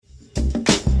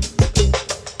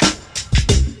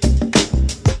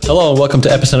Hello and welcome to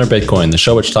Epicenter Bitcoin, the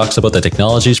show which talks about the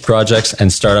technologies, projects,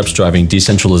 and startups driving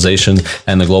decentralization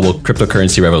and the global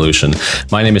cryptocurrency revolution.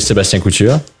 My name is Sébastien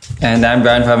Couture. And I'm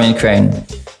Brian van Crane.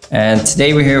 And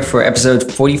today we're here for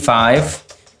episode 45.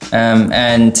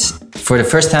 And for the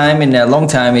first time in a long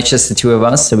time, it's just the two of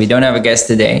us, so we don't have a guest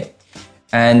today.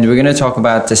 And we're going to talk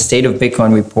about the State of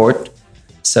Bitcoin report.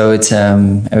 So it's a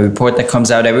report that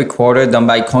comes out every quarter, done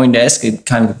by CoinDesk. It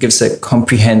kind of gives a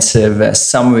comprehensive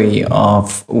summary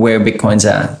of where Bitcoin's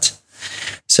at.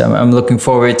 So I'm looking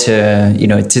forward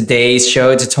to today's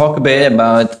show to talk a bit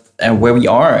about where we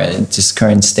are at this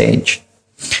current stage.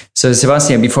 So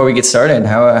Sébastien, before we get started,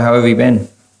 how have you been?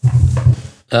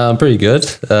 Pretty good.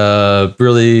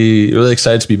 Really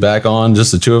excited to be back on,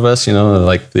 just the two of us.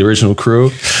 Like the original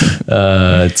crew.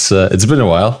 It's been a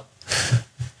while.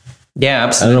 Yeah,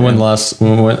 absolutely. I don't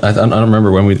know I don't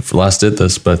remember when we last did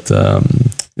this, but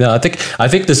I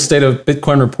think the State of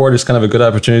Bitcoin report is kind of a good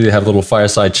opportunity to have a little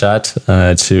fireside chat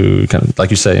to kind of,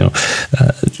 like you say,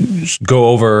 go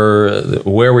over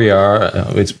where we are.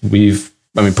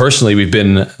 Personally, we've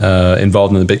been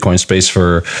involved in the Bitcoin space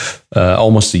for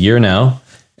almost a year now.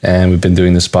 And we've been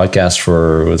doing this podcast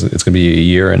for, it's going to be a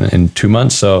year and 2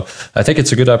 months. So I think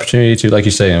it's a good opportunity to, like you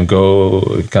say, go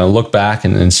kind of look back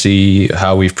and see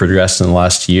how we've progressed in the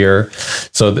last year.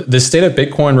 So the State of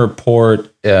Bitcoin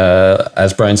report,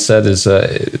 as Brian said, is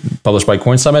published by by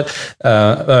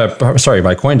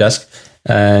CoinDesk.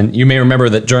 And you may remember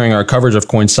that during our coverage of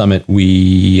Coin Summit,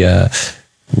 we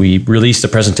released a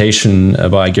presentation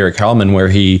by Garrick Hallman where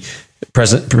he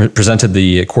presented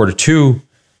the quarter two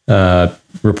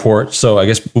report. So I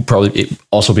guess we'll probably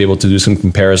also be able to do some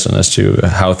comparison as to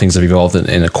how things have evolved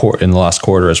in the last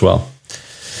quarter as well.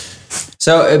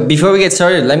 So before we get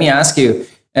started, let me ask you,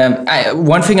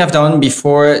 one thing I've done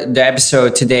before the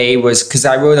episode today was because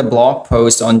I wrote a blog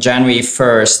post on January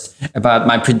 1st about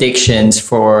my predictions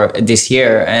for this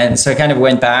year. And so I kind of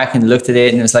went back and looked at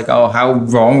it and it was like, oh, how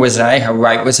wrong was I? How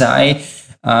right was I?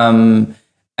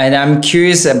 And I'm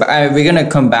curious, we're going to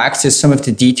come back to some of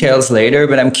the details later,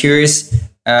 but I'm curious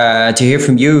to hear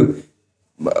from you.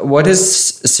 What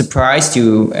has surprised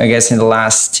you, I guess, in the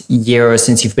last year or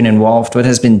since you've been involved? What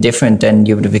has been different than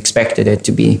you would have expected it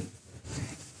to be?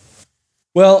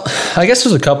 Well, I guess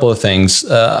there's a couple of things.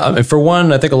 For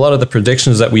one, I think a lot of the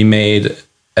predictions that we made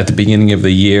at the beginning of the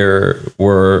year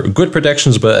were good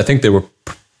predictions, but I think they were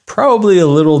probably a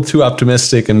little too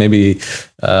optimistic and maybe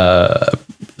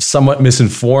somewhat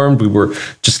misinformed. We were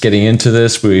just getting into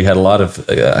this. We had a lot of,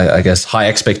 I guess, high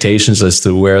expectations as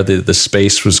to where the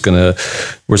space was gonna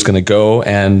go.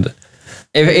 And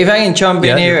if I can jump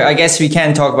in here, I guess we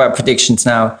can talk about predictions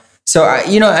now. So I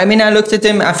looked at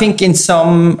them. I think in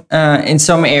some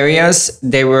areas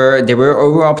they were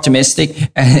over optimistic,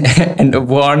 and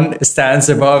one stands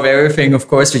above everything, of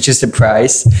course, which is the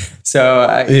price. So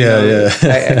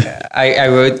I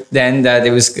wrote then that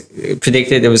it was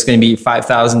predicted it was going to be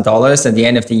 $5,000 at the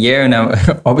end of the year, and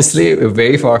obviously we're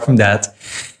very far from that.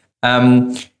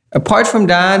 Apart from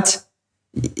that,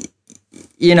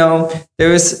 there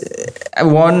was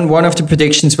one of the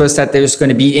predictions was that there's going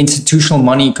to be institutional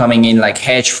money coming in, like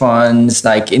hedge funds,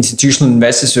 like institutional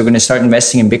investors who are going to start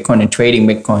investing in Bitcoin and trading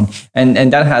Bitcoin.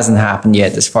 And that hasn't happened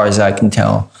yet, as far as I can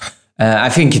tell. I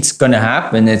think it's going to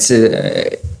happen. It's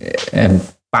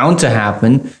bound to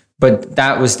happen, but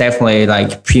that was definitely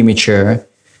like premature.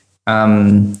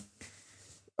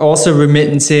 Also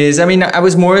remittances. I mean, I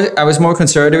was more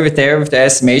conservative there with the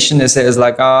estimation. It was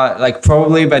like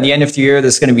probably by the end of the year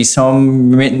there's going to be some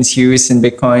remittance use in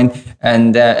Bitcoin,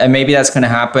 and maybe that's going to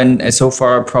happen. So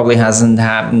far, it probably hasn't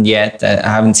happened yet. I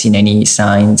haven't seen any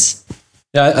signs.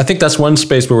 Yeah, I think that's one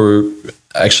space where we're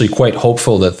actually quite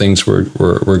hopeful that things were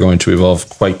going to evolve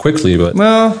quite quickly. But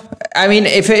well, I mean,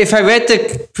 if I read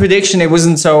the prediction, it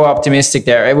wasn't so optimistic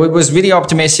there. It was really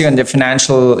optimistic on the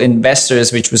financial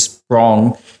investors, which was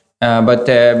wrong. But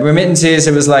the remittances,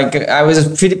 it was like, I was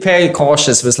very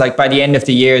cautious. It was like by the end of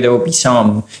the year, there will be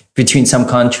some between some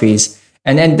countries.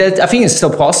 And that, I think it's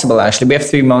still possible, actually. We have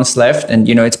 3 months left. And,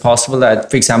 it's possible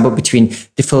that, for example, between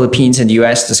the Philippines and the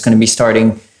US, there's going to be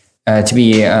starting to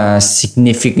be a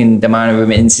significant amount of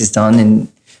remittances done in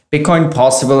Bitcoin.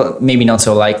 Possible, maybe not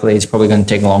so likely. It's probably going to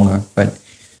take longer. But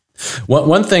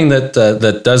one thing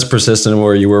that does persist and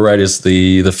where you were right is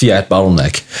the fiat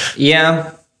bottleneck.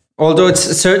 Yeah. Although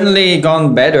it's certainly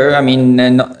gone better. I mean,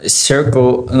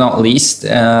 Circle, not least,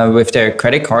 with their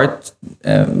credit card,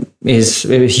 is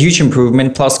a huge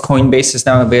improvement. Plus, Coinbase is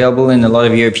now available in a lot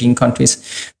of European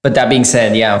countries. But that being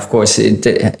said, yeah, of course, it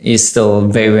is still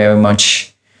very, very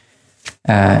much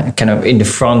kind of in the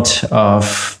front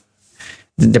of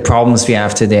the problems we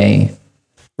have today.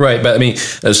 Right, but I mean,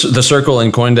 the Circle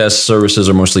and CoinDesk services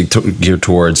are mostly geared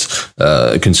towards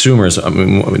consumers. I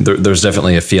mean, there's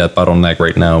definitely a fiat bottleneck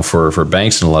right now for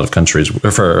banks in a lot of countries.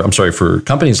 For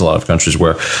companies in a lot of countries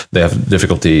where they have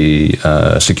difficulty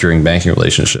securing banking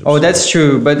relationships. Oh, that's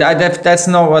true, but that's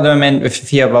not what I meant with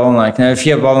fiat bottleneck. Now,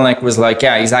 fiat bottleneck was like,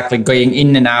 yeah, exactly, going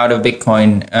in and out of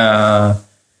Bitcoin.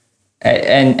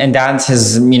 And that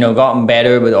has, gotten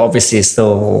better, but obviously it's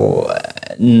still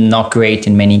not great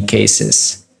in many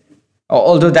cases.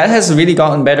 Although that has really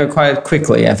gotten better quite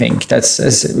quickly, I think. That's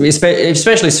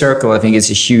especially Circle. I think it's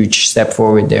a huge step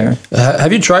forward there.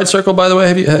 Have you tried Circle, by the way?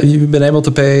 Have you been able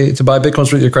to buy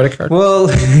Bitcoins with your credit card? Well,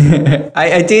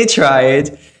 I did try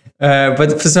it,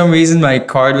 but for some reason my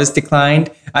card was declined.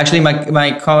 Actually,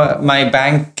 my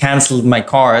bank canceled my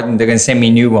card, and they're going to send me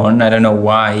a new one. I don't know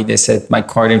why. They said my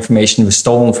card information was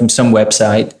stolen from some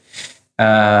website.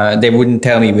 They wouldn't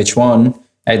tell me which one.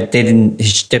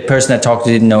 The person I talked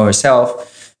to didn't know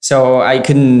herself, so I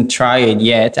couldn't try it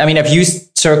yet. I mean, I've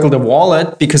used Circle the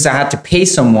wallet because I had to pay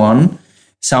someone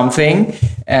something,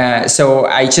 so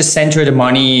I just sent her the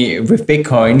money with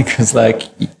Bitcoin because,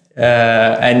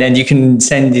 and then you can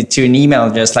send it to an email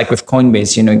address, like with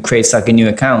Coinbase. It creates like a new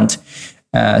account.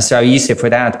 So I used it for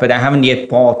that, but I haven't yet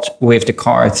bought with the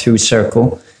card through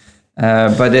Circle.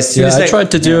 But as soon as I tried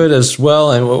to do it as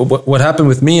well, and what happened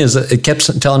with me is that it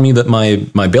kept telling me that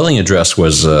my billing address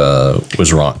was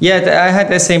wrong. Yeah, I had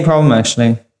the same problem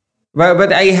actually.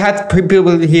 But I had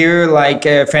people here, like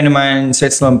a friend of mine in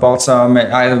Switzerland bought some.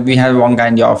 We had one guy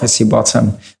in the office, he bought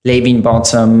some. Levin bought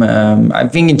some. I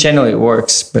think in general it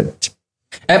works, but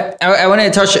I want to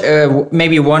touch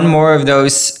maybe one more of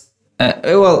those.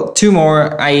 Two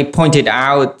more I pointed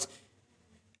out.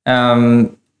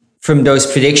 From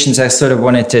those predictions I sort of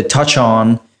wanted to touch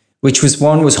on, which was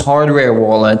hardware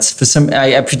wallets.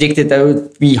 I predicted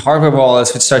that hardware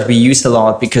wallets would start to be used a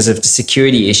lot because of the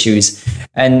security issues,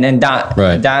 and that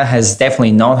has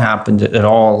definitely not happened at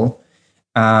all.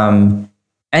 And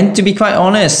to be quite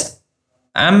honest,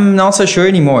 I'm not so sure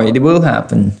anymore it will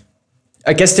happen.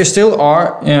 I guess there still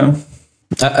are.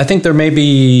 I think there may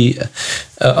be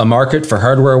a market for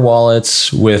hardware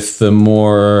wallets with the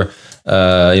more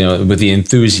with the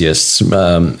enthusiasts,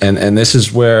 and this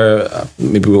is where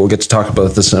maybe we'll get to talk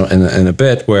about this in a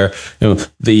bit. Where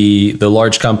the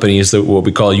large companies, that what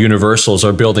we call universals,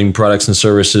 are building products and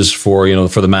services for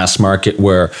the mass market,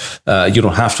 where you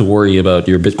don't have to worry about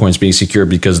your Bitcoins being secure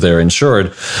because they're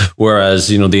insured. Whereas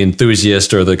the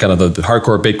enthusiast, or the kind of the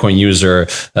hardcore Bitcoin user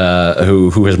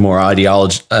who has more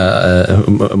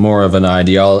more of an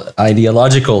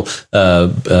ideological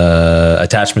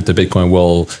attachment to Bitcoin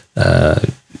will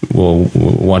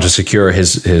want to secure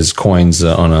his coins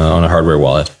on a hardware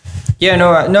wallet. Yeah,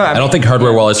 no. I don't think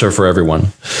hardware wallets are for everyone.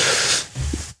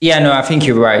 Yeah, no, I think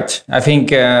you're right. I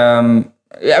think,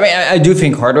 I do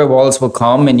think hardware wallets will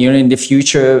come, and in the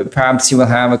future, perhaps you will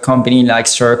have a company like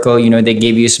Circle. They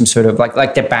give you some sort of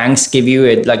like the banks give you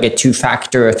a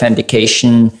 2-factor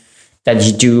authentication that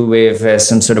you do with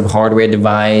some sort of hardware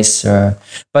device.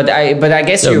 But I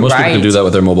guess you're right. Most people can do that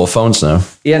with their mobile phones now.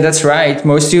 Yeah, that's right.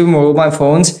 Most do mobile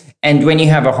phones. And when you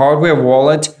have a hardware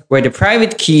wallet where the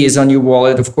private key is on your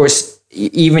wallet, of course,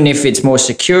 even if it's more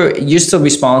secure, you're still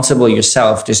responsible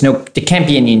yourself. There can't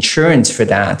be any insurance for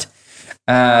that.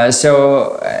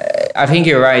 So I think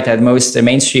you're right that most the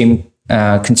mainstream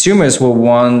consumers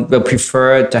will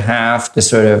prefer to have the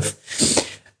sort of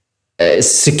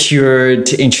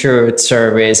secured, insured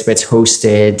service that's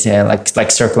hosted,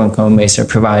 like Circle and Coinbase are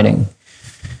providing.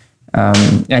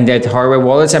 And that hardware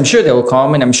wallets, I'm sure they will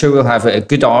come, and I'm sure we'll have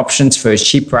good options for a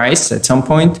cheap price at some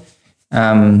point.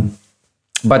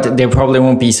 But there probably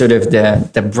won't be sort of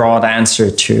the broad answer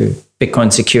to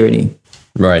Bitcoin security.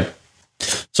 Right.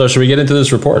 So should we get into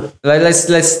this report?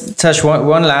 Let's touch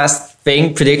one last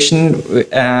prediction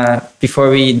before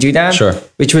we do that. Sure.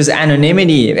 Which was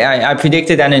anonymity. I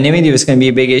predicted anonymity was going to be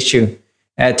a big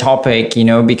topic,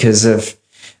 because of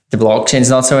the blockchain is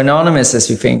not so anonymous as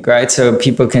we think, right? So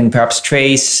people can perhaps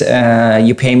trace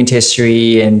your payment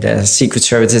history and secret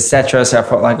service, etc. So I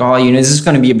thought this is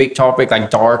going to be a big topic,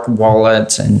 like dark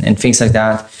wallets and things like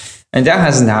that. And that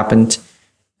hasn't happened.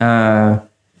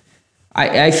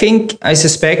 I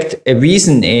suspect a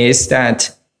reason is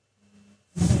that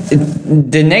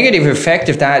the negative effect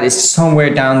of that is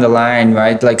somewhere down the line,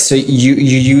 right? So you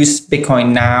use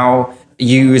Bitcoin now,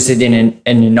 you use it in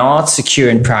a not secure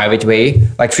and private way.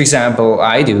 Like, for example,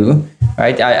 I do,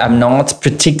 right? I'm not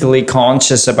particularly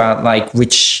conscious about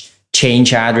which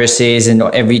change addresses and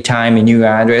every time a new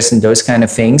address and those kind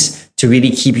of things to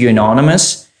really keep you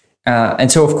anonymous.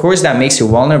 And so, of course, that makes you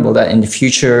vulnerable that in the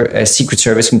future, a secret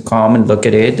service can come and look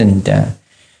at it. And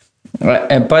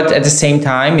But at the same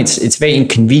time, it's very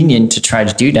inconvenient to try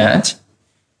to do that.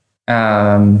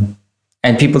 And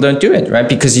people don't do it, right?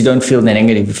 Because you don't feel the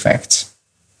negative effects.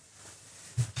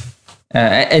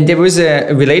 And there was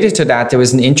related to that, there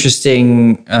was an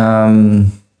interesting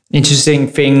thing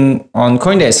on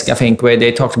CoinDesk, I think, where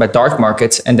they talked about dark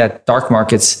markets, and that dark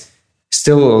markets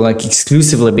still like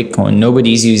exclusively Bitcoin.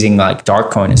 Nobody's using like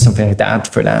Darkcoin or something like that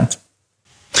for that.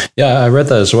 Yeah, I read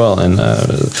that as well, and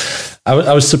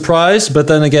I was surprised, but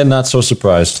then again, not so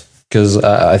surprised, because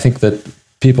I think that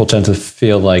people tend to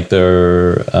feel like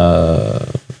them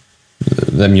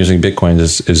using Bitcoin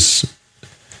is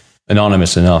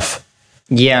anonymous enough.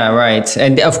 Yeah, right.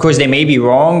 And of course, they may be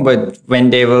wrong, but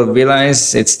when they will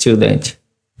realize, it's too late.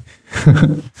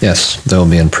 Yes, they'll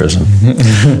be in prison.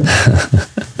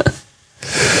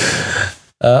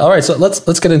 All right, so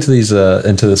let's get into this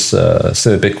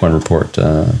State of Bitcoin report.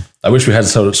 I wish we had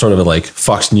sort of a like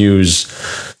Fox News,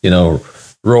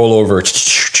 rollover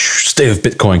State of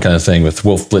Bitcoin kind of thing with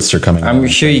Wolf Blitzer coming. I'm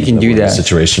sure you can do that.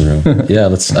 Situation Room. Yeah,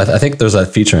 I think there's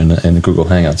that feature in Google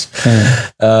Hangouts.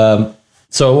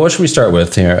 So what should we start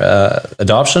with here?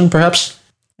 Adoption, perhaps?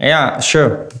 Yeah,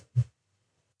 sure.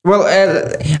 Well,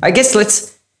 I guess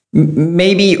let's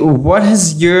maybe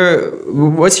what's your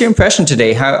impression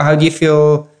today? How do you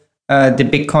feel the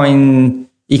Bitcoin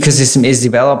ecosystem is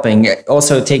developing?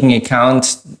 Also taking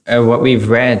account what we've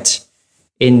read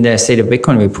in the State of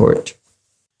Bitcoin report.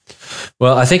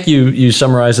 Well, I think you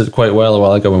summarized it quite well a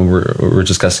while ago when we were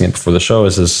discussing it before the show.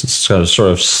 Is this sort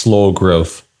of slow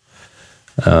growth,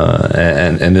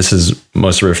 and this is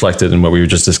mostly reflected in what we were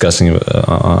just discussing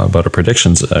about our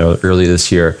predictions early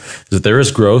this year. Is that there is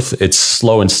growth? It's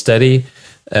slow and steady,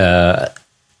 and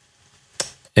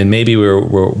maybe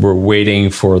we're waiting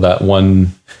for that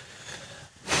one.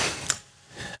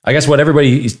 I guess what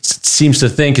everybody seems to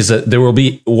think is that there will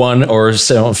be one or a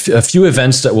few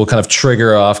events that will kind of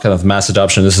trigger off kind of mass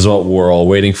adoption. This is what we're all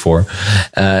waiting for.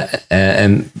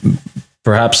 And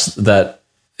perhaps that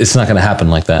it's not going to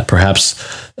happen like that. Perhaps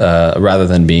rather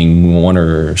than being one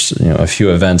or a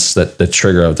few events that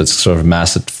trigger that sort of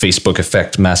massive Facebook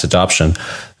effect, mass adoption,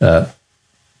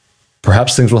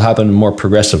 perhaps things will happen more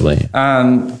progressively.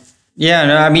 Yeah,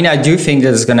 no, I mean, I do think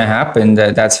that it's going to happen,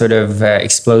 that sort of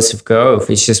explosive growth.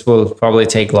 It just will probably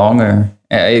take longer.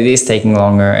 It is taking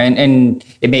longer. And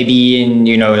it may be in,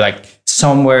 like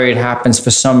somewhere it happens for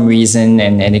some reason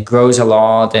and it grows a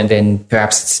lot and then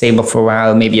perhaps it's stable for a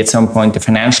while. Maybe at some point the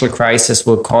financial crisis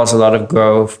will cause a lot of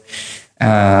growth.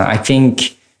 I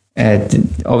think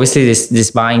obviously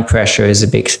this buying pressure is a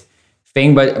big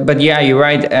thing. But yeah, you're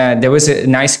right. There was a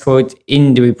nice quote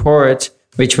in the report,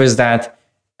 which was that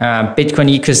Bitcoin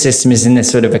ecosystem is in a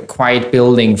sort of a quiet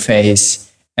building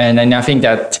phase. And I think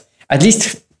that at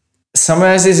least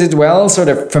summarizes it well, sort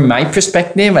of from my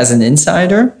perspective as an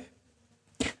insider.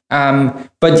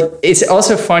 But it's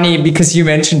also funny because you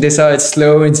mentioned this, it's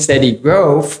slow and steady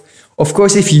growth. Of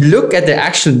course, if you look at the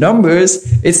actual numbers,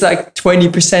 it's like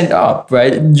 20% up,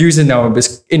 right? User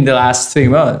numbers in the last 3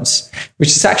 months, which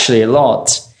is actually a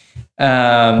lot.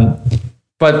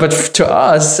 But to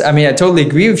us, I mean, I totally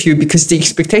agree with you because the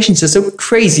expectations are so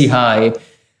crazy high.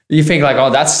 You think like,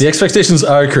 that's the expectations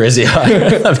are crazy high.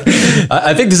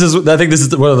 I think this is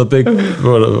one of the big,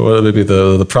 maybe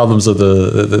the problems of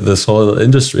this whole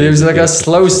industry. There's like a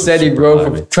slow, steady growth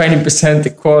of 20% a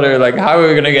quarter. Like, how are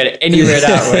we going to get anywhere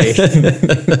that way?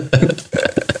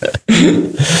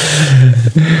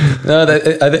 No,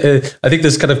 I think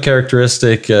this kind of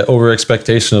characteristic over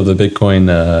expectation of the Bitcoin,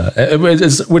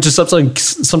 which is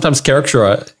sometimes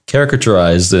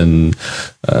caricaturized in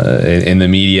the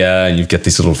media, and you get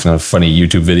these little kind of funny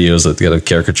YouTube videos that get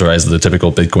caricaturized the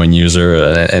typical Bitcoin user,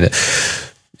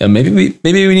 and maybe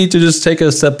we need to just take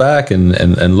a step back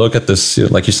and look at this,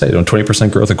 like you say,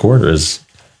 20% growth a quarter is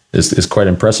quite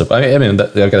impressive. I mean,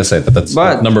 I've got to say that's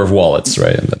the number of wallets,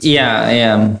 right? And that's,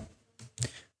 yeah.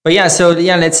 But yeah, so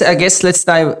yeah, let's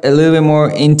dive a little bit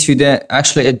more into the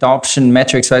actual adoption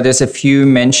metrics, right? There's a few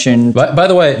mentioned. By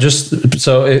the way, just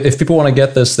so if people want to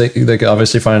get this, they can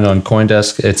obviously find it on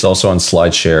CoinDesk. It's also on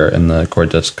SlideShare in the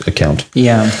CoinDesk account.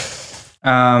 Yeah.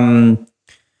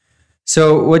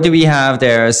 So what do we have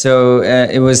there? So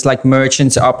it was like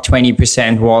merchants up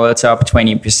 20%, wallets up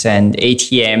 20%,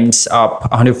 ATMs up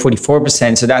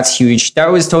 144%. So that's huge. That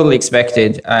was totally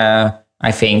expected,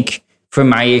 I think. From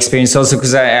my experience also,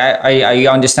 because I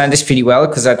understand this pretty well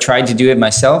because I tried to do it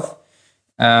myself.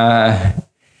 Because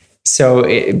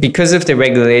of the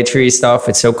regulatory stuff,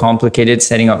 it's so complicated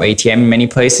setting up ATM in many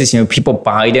places. People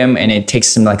buy them and it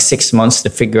takes them like 6 months to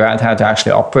figure out how to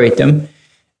actually operate them.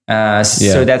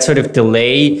 So that sort of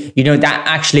delay, that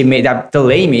actually that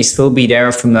delay may still be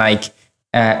there from like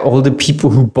all the people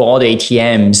who bought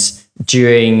ATMs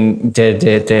during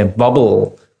the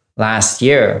bubble last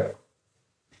year.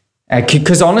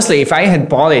 Because honestly, if I had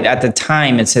bought it at the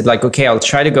time and said like, okay, I'll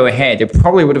try to go ahead, it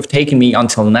probably would have taken me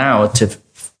until now to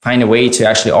find a way to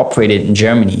actually operate it in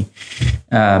Germany.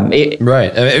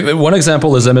 Right. One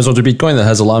example is Maison du Bitcoin that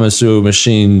has a Lamassu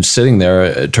machine sitting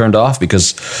there turned off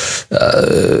because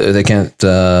they can't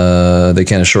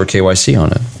assure KYC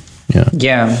on it.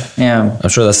 Yeah. I'm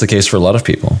sure that's the case for a lot of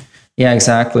people. Yeah,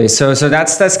 exactly. So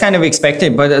that's kind of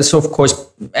expected, but so of course,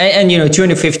 and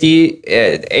 250.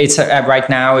 It's right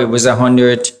now. It was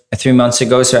 100 3 months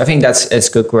ago. So I think it's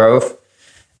good growth,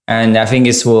 and I think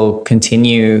this will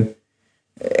continue.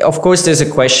 Of course, there's a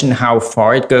question how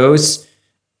far it goes.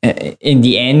 In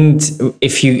the end,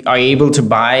 if you are able to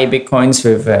buy Bitcoins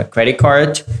with a credit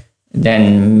card,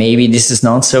 then maybe this is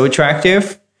not so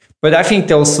attractive. But I think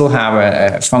they'll still have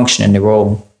a function in the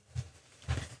role.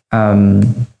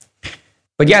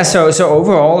 But yeah, so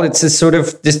overall, it's a sort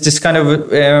of this kind of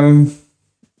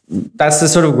that's the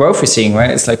sort of growth we're seeing,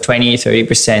 right? It's like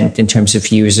 20-30% in terms of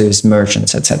users,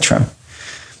 merchants, etc.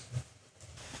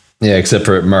 Yeah, except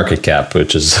for market cap,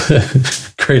 which is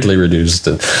greatly reduced,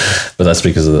 but that's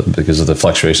because of the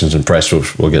fluctuations in price,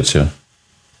 which we'll get to.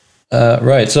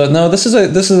 Right. So now this is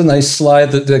a nice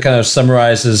slide that kind of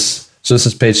summarizes. So this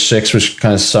is page 6, which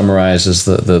kind of summarizes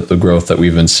the growth that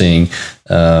we've been seeing.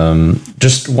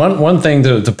 Just one thing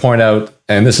to point out,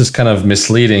 and this is kind of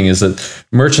misleading, is that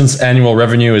merchants' annual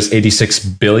revenue is 86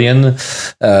 billion.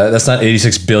 That's not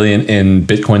 86 billion in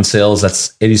Bitcoin sales.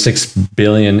 That's 86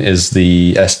 billion is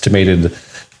the estimated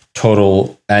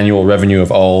total annual revenue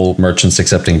of all merchants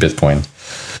accepting Bitcoin.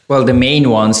 Well, the main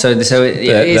one. So it's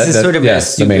sort of a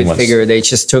stupid figure. They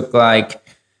just took like,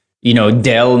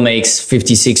 Dell makes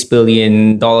 $56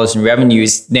 billion in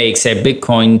revenues. They accept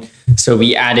Bitcoin. So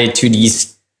we added to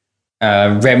these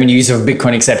revenues of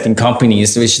Bitcoin accepting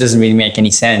companies, which doesn't really make any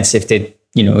sense if they,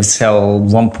 sell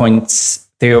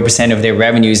 1.0% of their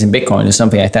revenues in Bitcoin or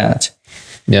something like that.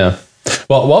 Yeah.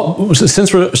 Well,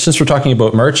 since we're talking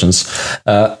about merchants,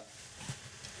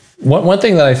 one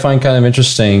thing that I find kind of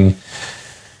interesting.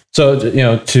 So,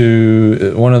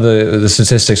 to one of the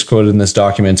statistics quoted in this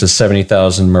document is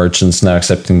 70,000 merchants now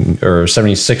accepting, or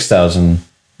 76,000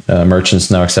 merchants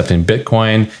now accepting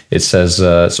Bitcoin. It says,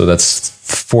 so that's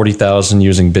 40,000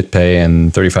 using BitPay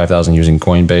and 35,000 using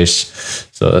Coinbase.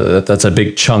 So that's a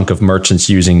big chunk of merchants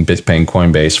using BitPay and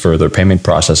Coinbase for their payment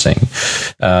processing.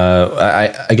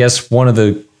 I guess one of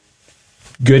the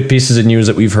good pieces of news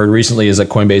that we've heard recently is that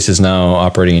Coinbase is now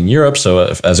operating in Europe.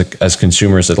 So as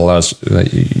consumers, it allows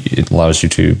you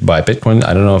to buy Bitcoin.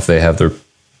 I don't know if they have their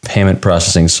payment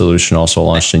processing solution also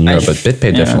launched in Europe, but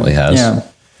BitPay definitely has. Yeah.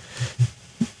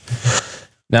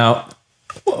 Now,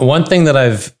 one thing that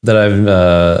I've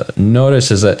noticed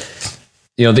is that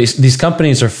these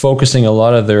companies are focusing a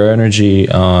lot of their energy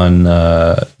on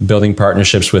building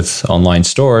partnerships with online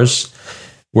stores,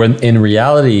 when in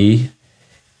reality,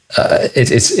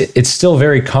 it's still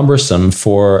very cumbersome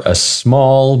for a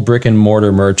small brick and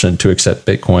mortar merchant to accept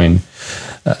Bitcoin.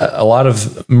 A lot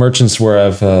of merchants where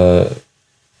I've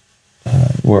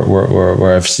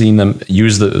seen them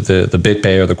use the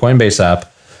BitPay or the Coinbase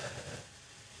app,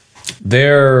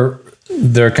 their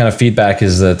kind of feedback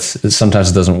is that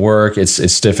sometimes it doesn't work.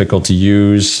 It's difficult to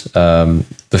use.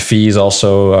 The fees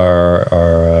also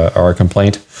are a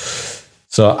complaint.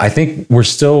 So I think we're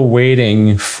still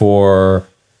waiting for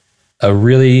a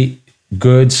really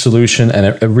good solution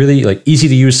and a really like easy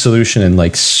to use solution and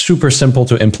like super simple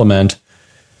to implement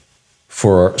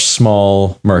for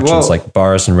small merchants like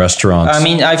bars and restaurants. I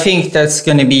mean, I think that's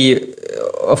going to be,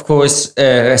 of course,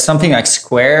 something like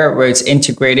Square, where it's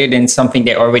integrated in something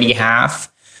they already have.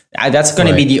 That's going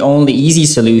to be the only easy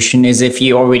solution, is if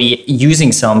you're already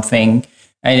using something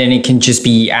and then it can just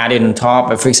be added on top.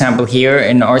 But for example, here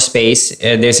in our space,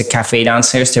 there's a cafe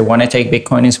downstairs. They want to take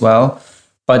Bitcoin as well,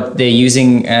 but they're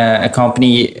using a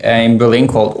company in Berlin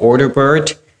called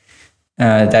Orderbird.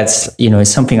 That's, it's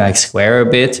something like Square a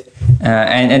bit.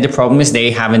 And the problem is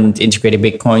they haven't integrated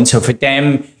Bitcoin. So for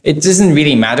them, it doesn't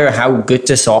really matter how good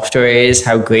the software is,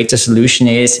 how great the solution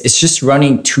is. It's just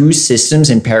running two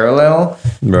systems in parallel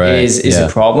is a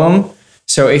problem.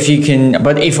 So if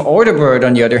Orderbird,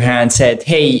 on the other hand, said,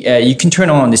 hey, you can turn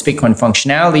on this Bitcoin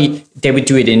functionality, they would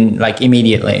do it in like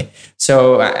immediately.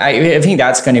 So I think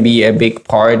that's going to be a big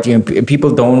part.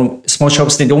 Small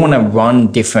shops, they don't want to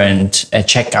run different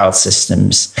checkout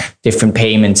systems, different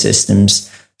payment systems.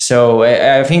 So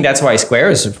I think that's why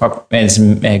Square is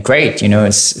great.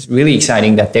 It's really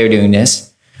exciting that they're doing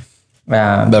this.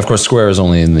 But of course, Square is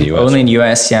only in the US. Only in the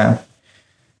US, yeah.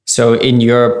 So in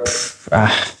Europe,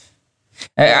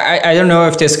 I don't know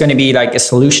if there's going to be like a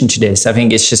solution to this. I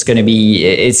think it's just going to be,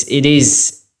 it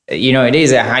is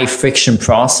a high friction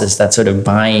process, that sort of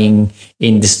buying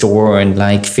in the store and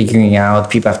like figuring out,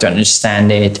 people have to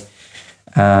understand it.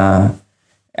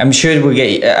 I'm sure we'll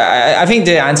get, I think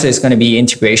the answer is going to be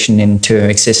integration into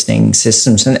existing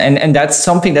systems. And that's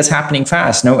something that's happening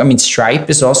fast. No, I mean, Stripe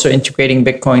is also integrating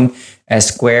Bitcoin, as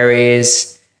Square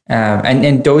is.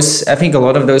 And those, I think a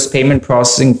lot of those payment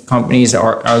processing companies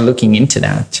are looking into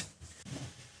that.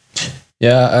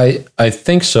 Yeah, I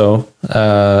think so.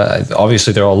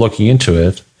 Obviously, they're all looking into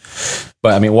it.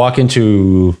 But I mean, walk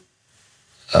into,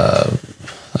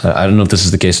 I don't know if this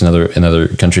is the case in other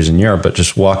countries in Europe, but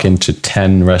just walk into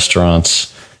 10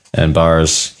 restaurants and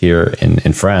bars here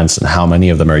in France, and how many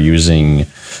of them are using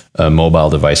a mobile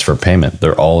device for payment?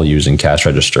 They're all using cash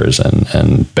registers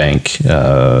and bank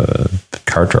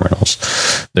card terminals.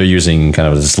 They're using kind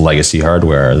of this legacy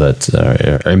hardware that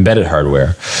embedded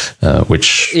hardware,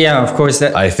 which of course,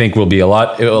 that I think will be a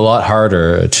lot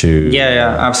harder to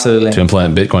absolutely to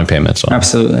implement Bitcoin payments on.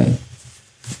 Absolutely.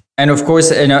 And of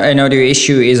course, another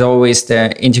issue is always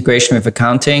the integration with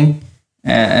accounting.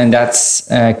 And that's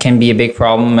can be a big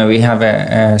problem. We have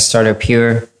a startup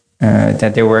here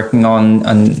that they're working on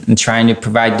trying to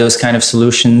provide those kind of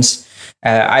solutions.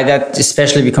 That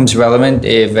especially becomes relevant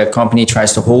if a company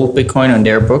tries to hold Bitcoin on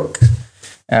their book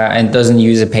and doesn't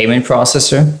use a payment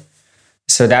processor.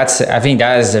 So I think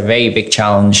that is a very big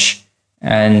challenge.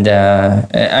 And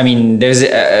I mean, there's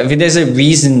a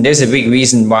big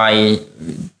reason why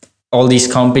all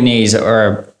these companies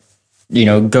are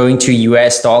going to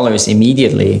US dollars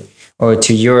immediately or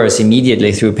to euros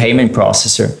immediately through a payment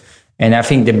processor. And I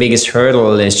think the biggest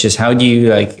hurdle is just how do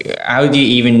you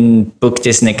even book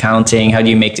this in accounting? How do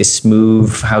you make this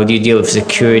smooth? How do you deal with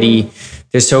security?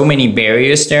 There's so many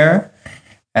barriers there.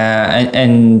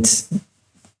 And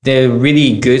there are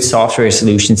really good software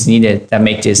solutions needed that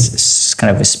make this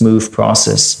kind of a smooth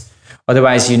process.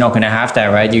 Otherwise, you're not going to have that,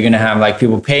 right? You're going to have like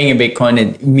people paying in Bitcoin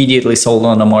and immediately sold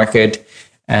on the market.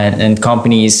 And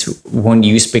companies won't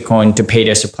use Bitcoin to pay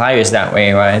their suppliers that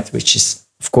way, right? Which is,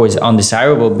 of course,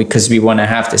 undesirable because we want to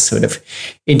have this sort of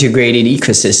integrated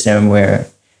ecosystem where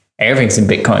everything's in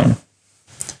Bitcoin.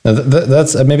 Now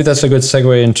that's maybe that's a good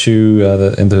segue into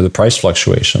the price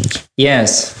fluctuations.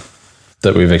 Yes,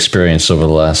 that we've experienced over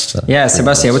the last.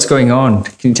 Sebastian, what's going on?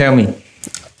 Can you tell me?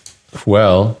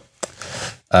 Well,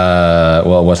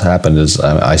 what happened is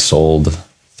I sold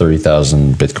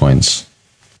 30,000 Bitcoins.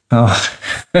 Oh.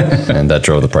 And that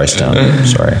drove the price down.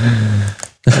 Sorry.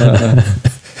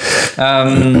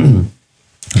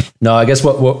 No, I guess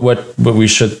what we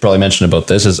should probably mention about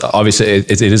this is obviously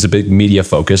it is a big media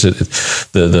focus.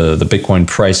 The Bitcoin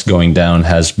price going down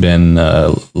has been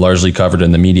largely covered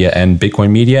in the media and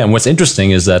Bitcoin media. And what's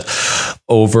interesting is that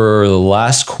over the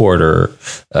last quarter,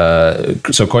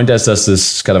 so CoinDesk does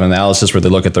this kind of analysis where they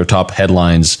look at their top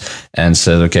headlines and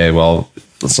says, okay, well,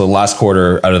 so last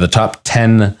quarter, out of the top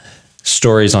 10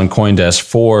 stories on CoinDesk,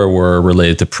 4 were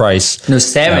related to price. No,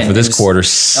 7. For this quarter,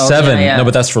 7. Yeah. No,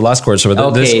 but that's for last quarter. So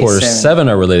for this quarter, 7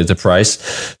 are related to price.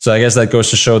 So I guess that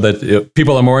goes to show that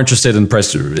people are more interested in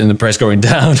the price going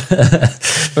down.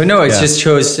 Well, no, it just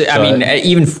shows. I mean,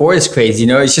 even 4 is crazy.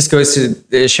 It just goes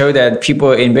to show that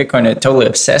people in Bitcoin are totally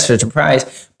obsessed with the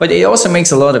price. But it also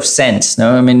makes a lot of sense.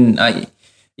 No, I mean,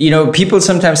 people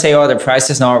sometimes say, "Oh, the price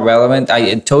is not relevant."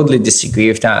 I totally disagree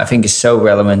with that. I think it's so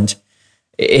relevant.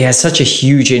 It has such a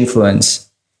huge influence.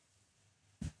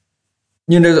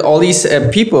 All these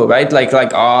people, right? Like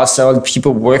us, all the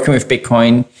people working with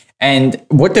Bitcoin, and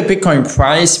what the Bitcoin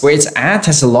price, where it's at,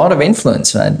 has a lot of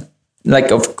influence, man.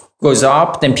 Like, if it goes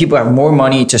up, then people have more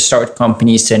money to start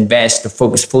companies, to invest, to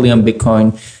focus fully on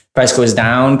Bitcoin. Price goes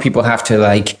down, people have to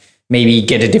maybe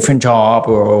get a different job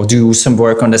or do some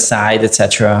work on the side,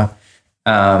 etc.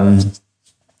 Or,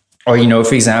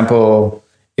 for example,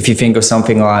 if you think of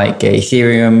something like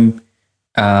Ethereum,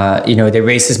 they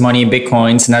raise this money in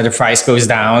Bitcoins, now the price goes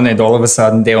down, and all of a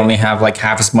sudden they only have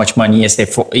half as much money as they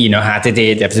had to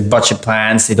did. They have the budget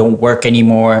plans, they don't work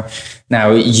anymore.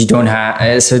 Now you don't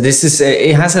have. So this is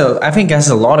I think it has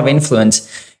a lot of influence.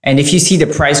 And if you see the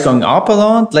price going up a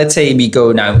lot, let's say we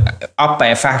go now up by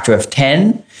a factor of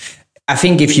 10. I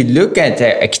think if you look at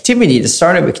the activity, the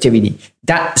startup activity,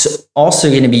 that's also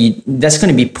going to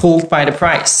be pulled by the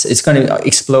price. It's going to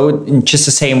explode in just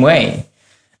the same way.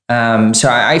 So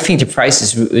I think the price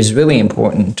is really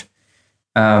important.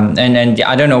 And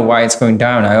I don't know why it's going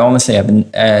down. I honestly have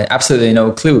absolutely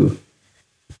no clue.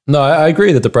 No, I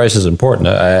agree that the price is important.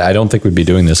 I don't think we'd be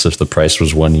doing this if the price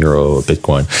was €1 a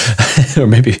Bitcoin, or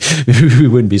maybe we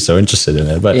wouldn't be so interested in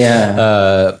it. But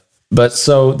yeah. But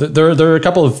so there are a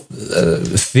couple of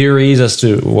theories as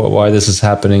to why this is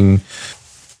happening.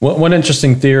 One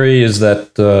interesting theory is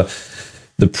that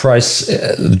the price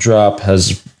drop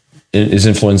is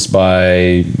influenced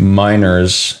by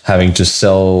miners having to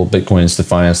sell Bitcoins to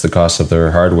finance the cost of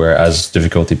their hardware as the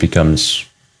difficulty becomes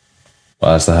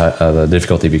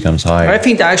higher. I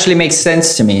think that actually makes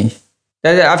sense to me.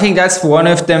 I think that's one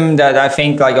of them that I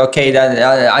think like, okay,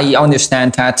 that I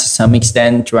understand that to some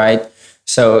extent, right?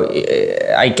 So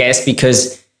I guess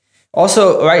because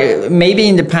also, right, maybe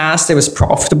in the past it was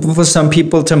profitable for some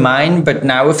people to mine, but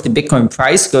now with the Bitcoin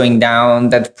price going down,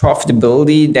 that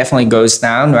profitability definitely goes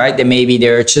down, right? Then maybe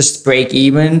they're just break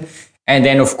even. And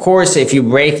then of course, if you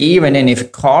break even and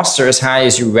if costs are as high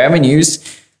as your revenues,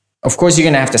 of course, you're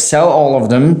going to have to sell all of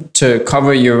them to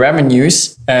cover your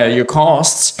revenues, your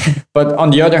costs. But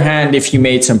on the other hand, if you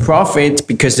made some profit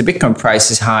because the Bitcoin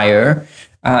price is higher,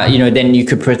 then you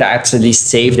could perhaps at least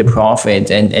save the profit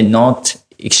and not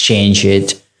exchange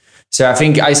it. So I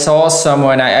think I saw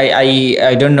someone,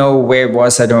 I don't know where it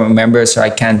was, I don't remember, so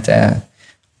I can't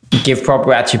give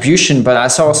proper attribution, but I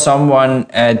saw someone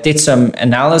did some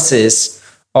analysis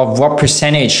of what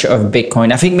percentage of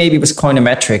Bitcoin, I think maybe it was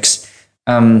Coinometrics,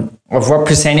 of what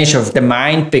percentage of the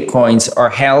mined Bitcoins are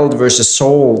held versus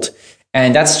sold.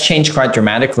 And that's changed quite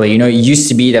dramatically. It used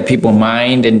to be that people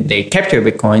mined and they kept their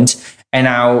Bitcoins. And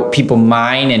now people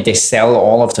mine and they sell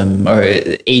all of them, or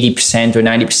 80% or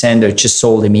 90% are just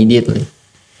sold immediately.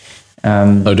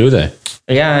 Oh, do they?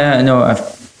 Yeah, no. I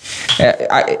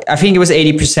think it was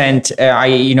 80%.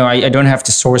 I don't have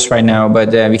the source right now,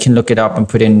 but we can look it up and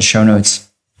put it in the show notes.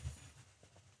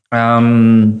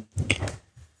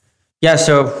 Yeah,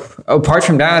 so apart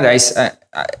from that,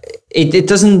 it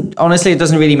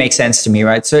doesn't really make sense to me,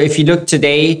 right? So if you look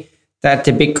today that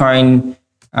the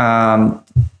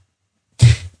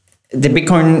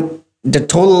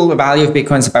total value of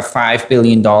Bitcoin is about $5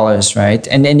 billion, right?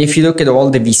 And then if you look at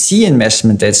all the VC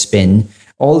investment that's been,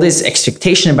 all this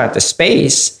expectation about the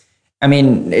space, I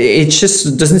mean, it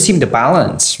just doesn't seem to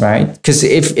balance, right? Because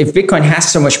if Bitcoin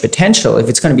has so much potential, if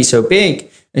it's going to be so big,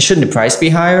 shouldn't the price be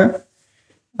higher?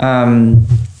 I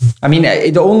mean,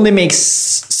 it only makes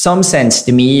some sense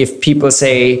to me if people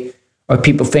say, or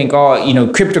people think,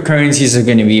 cryptocurrencies are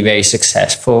going to be very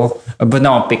successful, but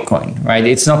not Bitcoin, right?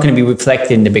 It's not going to be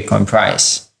reflected in the Bitcoin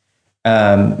price.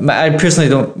 I personally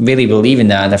don't really believe in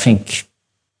that. I think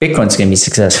Bitcoin's going to be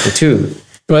successful too.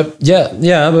 But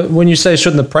yeah. But when you say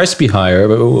shouldn't the price be higher,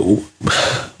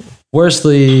 where's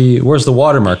the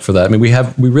watermark for that? I mean,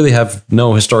 we really have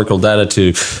no historical data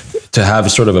to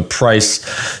have sort of a price,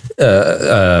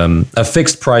 a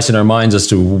fixed price in our minds as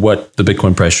to what the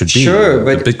Bitcoin price should be. Sure,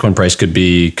 but the Bitcoin price could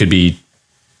be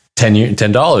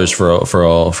 $10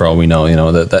 for all we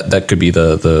know. That could be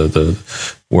the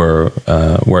where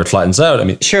it flattens out. I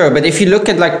mean, sure, but if you look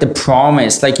at like the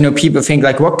promise, people think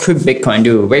like, what could Bitcoin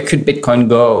do? Where could Bitcoin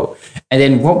go? And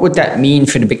then what would that mean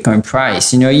for the Bitcoin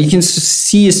price? You can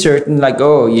see a certain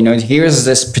here's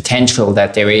this potential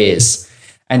that there is.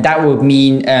 And that would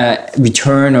mean a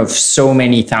return of so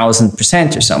many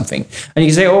 1,000% or something. And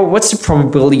you can say, what's the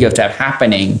probability of that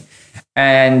happening?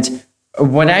 And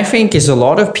what I think is a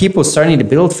lot of people starting to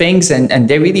build things and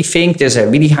they really think there's a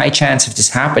really high chance of this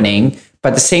happening. But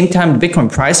at the same time, the Bitcoin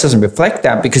price doesn't reflect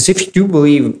that, because if you do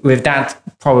believe with that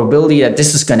probability that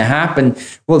this is going to happen,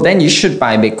 well, then you should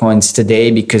buy Bitcoins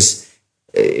today because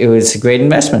it was a great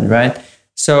investment, right?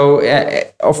 So,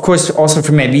 of course, also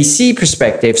from a VC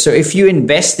perspective, so if you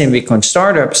invest in Bitcoin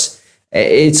startups,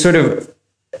 it sort of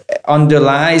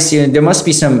underlies, there must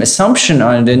be some assumption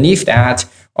underneath that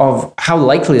of how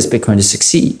likely is Bitcoin to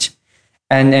succeed.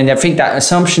 And I think that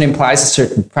assumption implies a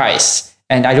certain price.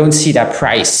 And I don't see that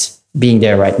price being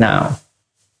there right now.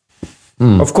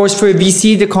 Of course, for a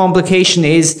VC, the complication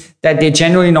is that they're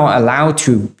generally not allowed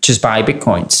to just buy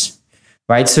Bitcoins.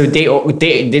 Right, so they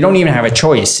don't even have a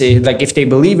choice. Like if they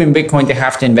believe in Bitcoin, they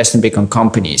have to invest in Bitcoin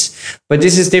companies. But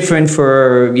this is different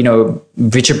for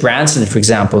Richard Branson, for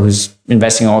example, who's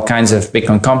investing in all kinds of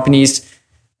Bitcoin companies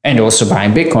and also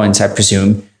buying Bitcoins, I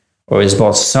presume, or is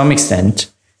bought to some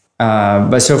extent.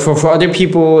 But so for other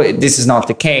people, this is not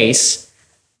the case.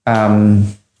 But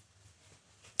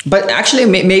actually,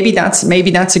 maybe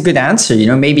that's a good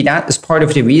answer. Maybe that is part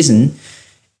of the reason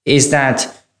is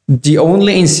that the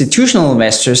only institutional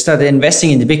investors that are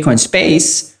investing in the Bitcoin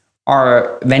space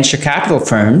are venture capital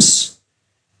firms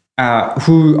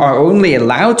who are only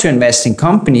allowed to invest in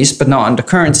companies, but not on the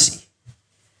currency.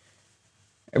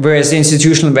 Whereas the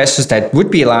institutional investors that would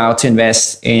be allowed to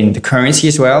invest in the currency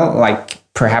as well, like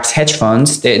perhaps hedge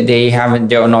funds, they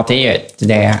are not there yet.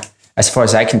 They, as far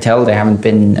as I can tell, they haven't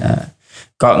been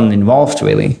gotten involved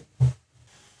really.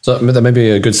 So that may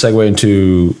be a good segue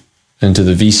into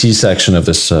the VC section of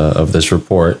this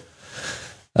report.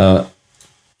 So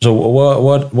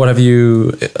what have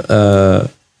you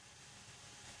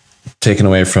taken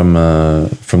away from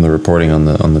the reporting on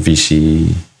the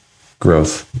VC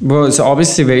growth? Well, it's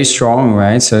obviously very strong,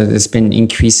 right? So it's been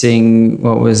increasing.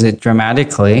 What was it,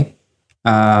 dramatically?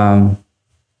 Where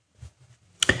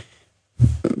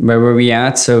were we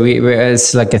at? So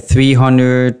it's like a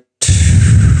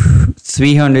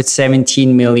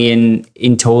 317 million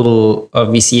in total of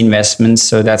VC investments.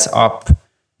 So that's up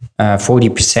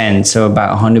 40%. So about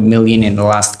 100 million in the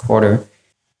last quarter.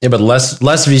 Yeah, but less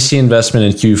VC investment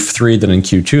in Q3 than in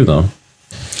Q2, though.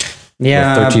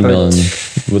 Yeah, 13 million.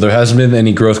 Well, there hasn't been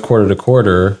any growth quarter to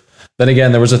quarter. Then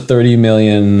again, there was a 30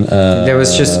 million. There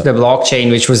was just the blockchain,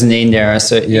 which wasn't in there.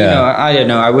 So, yeah. I don't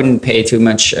know. I wouldn't pay too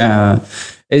much.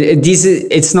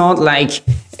 It's not like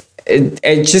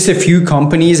just a few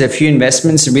companies, a few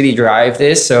investments really drive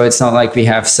this. So it's not like we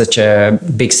have such a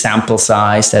big sample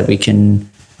size that we can.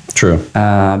 True.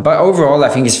 But overall, I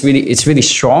think it's really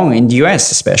strong in the US,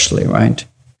 especially, right?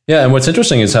 Yeah, and what's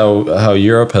interesting is how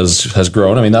Europe has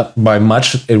grown. I mean, not by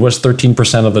much. It was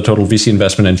 13% of the total VC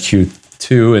investment in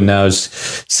Q2, and now is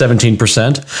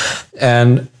 17%.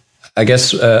 And I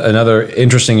guess another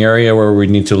interesting area where we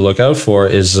need to look out for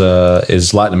is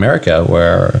Latin America,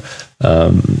 where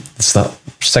it's the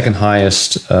second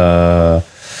highest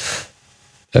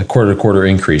quarter-to-quarter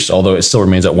increase, although it still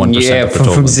remains at 1% of the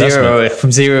total investment.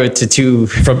 From zero to two.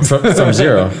 From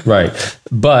zero, right?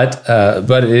 But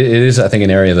it is, I think,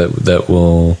 an area that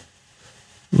will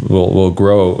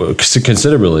grow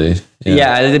considerably.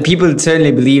 Yeah, the people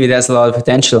certainly believe it has a lot of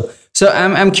potential. So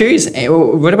I'm curious,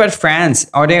 what about France?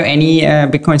 Are there any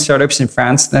Bitcoin startups in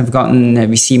France that have gotten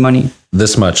VC money?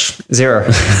 This much. Zero.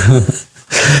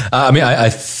 I mean,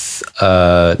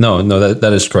 no,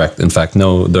 that is correct. In fact,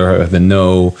 no, there have been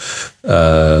no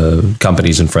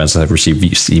companies in France that have received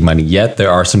VC money yet. There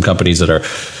are some companies that are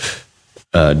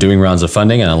doing rounds of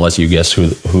funding, and I'll let you guess who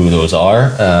those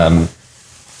are.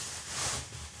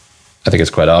 I think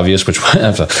it's quite obvious which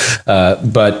one.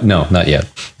 But no, not yet.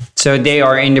 So they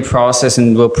are in the process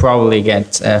and will probably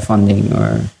get funding,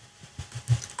 or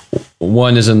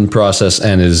one is in process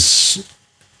and is.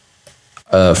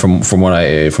 From what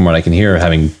I can hear,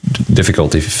 having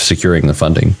difficulty securing the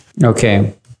funding.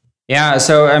 Okay. Yeah.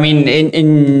 So I mean,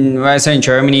 in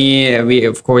Germany, we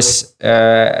of course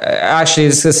actually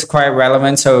this is quite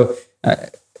relevant. So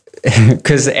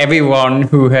because everyone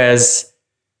who has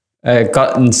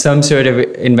gotten some sort of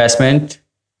investment,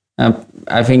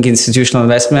 I think institutional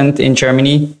investment in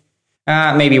Germany.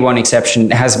 Maybe one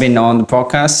exception has been on the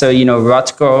podcast. So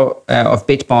Rotko of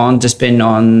Bitbond has been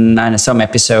on some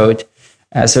episode.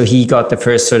 So he got the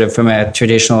first sort of from a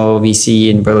traditional VC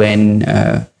in Berlin,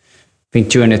 I think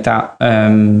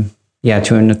 200,000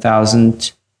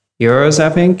 euros, I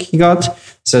think he got.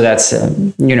 So that's, sort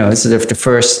of the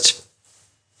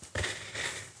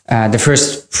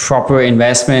first proper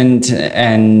investment.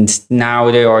 And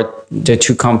now there are the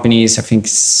two companies, I think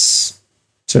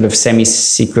sort of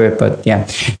semi-secret, but yeah,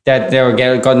 that they were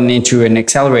gotten into an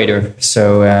accelerator.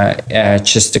 So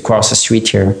just across the street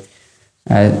here.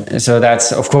 So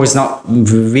that's, of course, not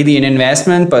really an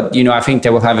investment, but, I think they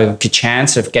will have a good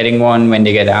chance of getting one when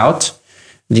they get out.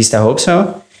 At least I hope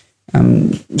so.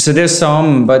 So there's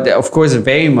some, but of course,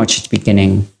 very much at the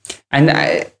beginning. And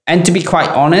to be quite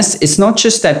honest, it's not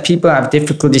just that people have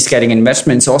difficulties getting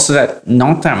investments, also that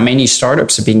not that many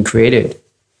startups are being created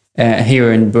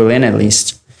here in Berlin, at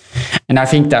least. And I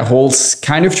think that holds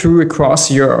kind of true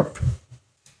across Europe.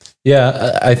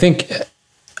 Yeah, I think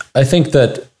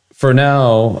that for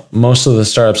now, most of the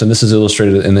startups, and this is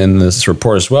illustrated in this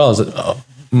report as well, is that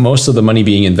most of the money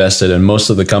being invested and most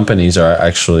of the companies are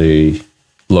actually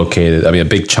located, a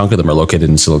big chunk of them are located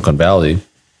in Silicon Valley.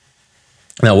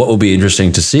 Now, what will be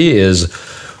interesting to see is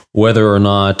whether or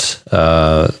not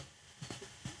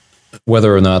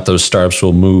those startups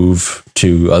will move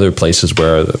to other places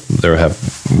where there have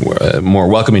more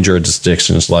welcoming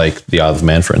jurisdictions, like the Isle of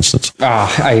Man, for instance.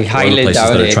 I highly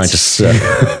doubt it. Trying to set.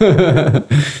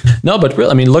 No, but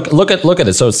really, look at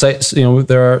it. So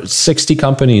there are 60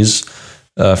 companies,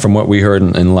 from what we heard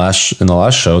in the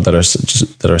last show, that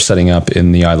are setting up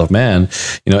in the Isle of Man.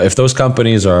 If those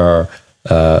companies are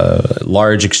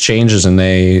large exchanges and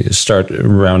they start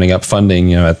rounding up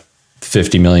funding, at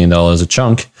 $50 million a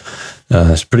chunk,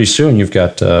 pretty soon you've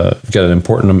got an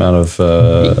important amount of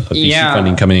VC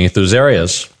funding coming into those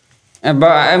areas. But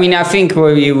I mean, I think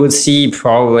what you will see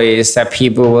probably is that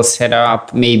people will set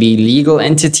up maybe legal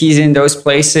entities in those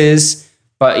places.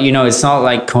 But, it's not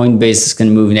like Coinbase is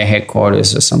going to move their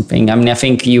headquarters or something. I mean, I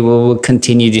think you will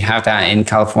continue to have that in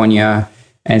California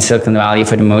and Silicon Valley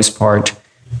for the most part.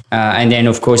 And then,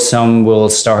 of course, some will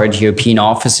start European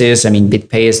offices. I mean,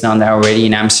 BitPay has done that already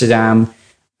in Amsterdam.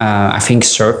 I think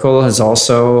Circle has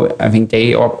also, I think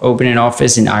they opened an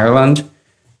office in Ireland,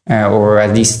 or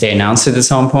at least they announced it at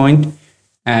some point.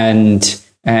 And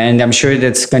I'm sure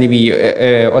that's going to be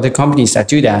other companies that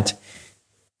do that.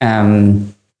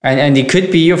 And it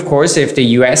could be, of course, if the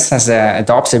US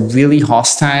adopts a really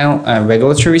hostile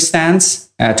regulatory stance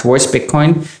towards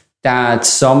Bitcoin, that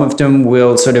some of them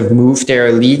will sort of move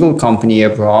their legal company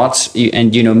abroad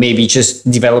and, maybe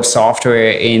just develop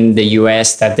software in the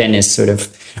US that then is sort of,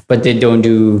 but they don't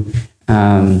do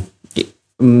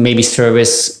maybe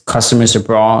service customers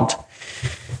abroad.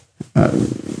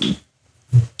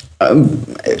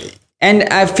 And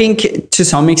I think to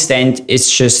some extent, it's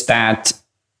just that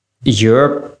the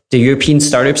European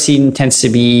startup scene tends to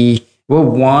be,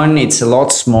 one, it's a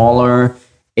lot smaller,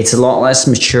 it's a lot less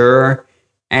mature,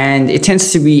 and it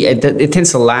tends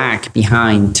to lag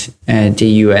behind the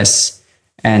US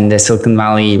and the Silicon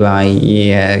Valley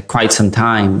by quite some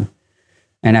time.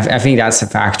 And I think that's a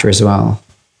factor as well.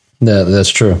 Yeah,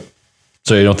 that's true.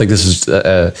 So you don't think this is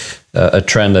a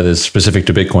trend that is specific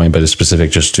to Bitcoin, but is specific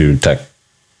just to tech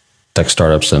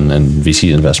startups and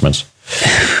VC investments?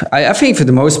 I think for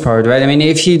the most part, right? I mean,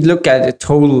 if you look at the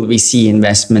total VC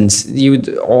investments, you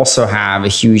would also have a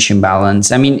huge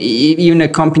imbalance. I mean, even a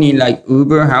company like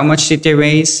Uber, how much did they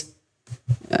raise?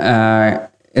 Like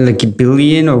 $1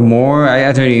 billion or more?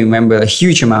 I don't even remember.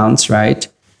 Huge amounts, right?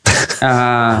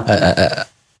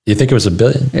 You think it was $1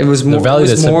 billion? It was more,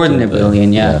 than $1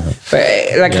 billion, yeah. But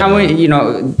like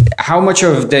how much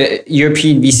of the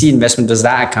European VC investment does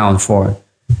that account for?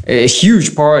 A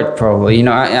huge part, probably.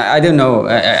 I don't know.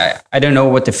 I don't know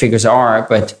what the figures are,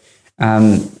 but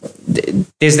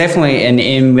there's definitely an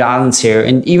imbalance here.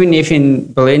 And even if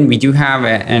in Berlin we do have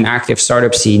an active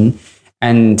startup scene,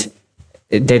 and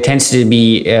there tends to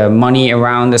be money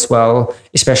around as well,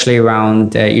 especially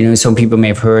around, some people may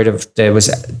have heard of, there was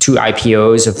 2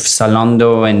 IPOs of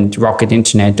Zalando and Rocket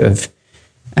Internet, of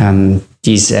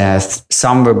these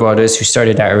Samwer brothers who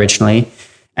started that originally.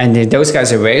 And those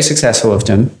guys are very successful with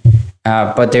them,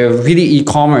 but they're really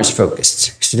e-commerce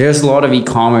focused. So there's a lot of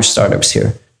e-commerce startups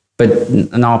here, but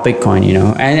not Bitcoin,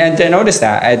 And I noticed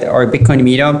that at our Bitcoin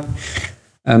meetup,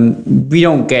 we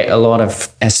don't get a lot of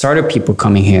startup people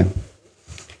coming here.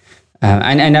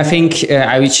 And I think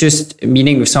I was just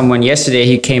meeting with someone yesterday.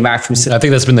 He came back from. I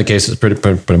think that's been the case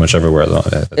pretty much everywhere, though.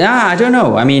 Yeah, I don't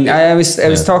know. I mean, I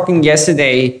was talking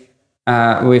yesterday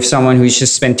with someone who's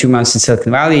just spent 2 months in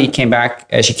Silicon Valley. He came back.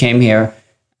 She came here,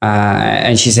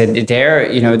 and she said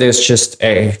there's just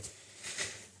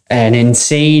an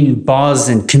insane buzz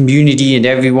and community, and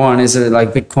everyone is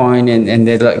like Bitcoin, and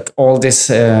they're like all these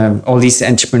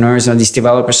entrepreneurs, all these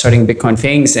developers starting Bitcoin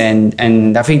things,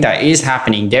 and I think that is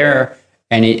happening there,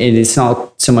 and it is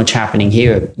not so much happening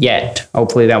here yet.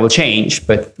 Hopefully that will change,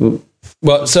 but.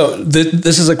 Well, so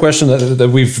this is a question that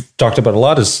we've talked about a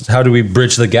lot, is how do we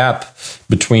bridge the gap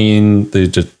between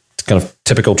the kind of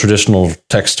typical traditional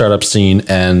tech startup scene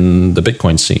and the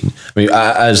Bitcoin scene? I mean,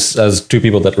 as 2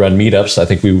 people that run meetups, I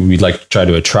think we'd like to try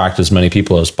to attract as many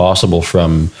people as possible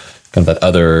from kind of that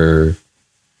other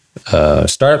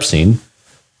startup scene.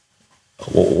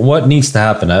 What needs to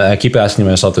happen? I keep asking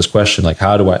myself this question, like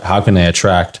how can I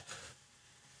attract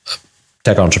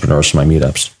tech entrepreneurs to my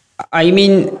meetups? I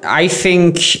mean, I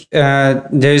think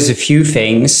there's a few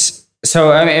things.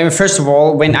 So, I mean, first of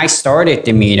all, when I started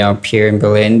the meetup here in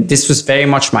Berlin, this was very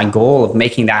much my goal of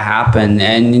making that happen.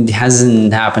 And it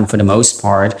hasn't happened for the most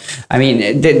part. I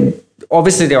mean,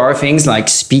 obviously there are things like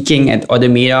speaking at other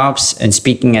meetups and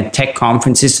speaking at tech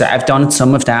conferences. So I've done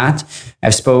some of that.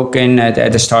 I've spoken at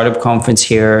a startup conference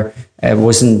here. I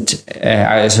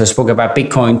spoke about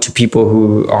Bitcoin to people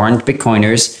who aren't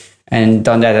Bitcoiners, and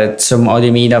done that at some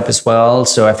other meetup as well.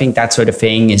 So I think that sort of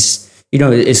thing is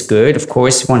good. Of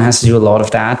course, one has to do a lot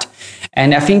of that.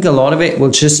 And I think a lot of it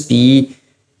will just be,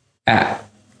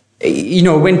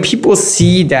 when people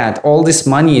see that all this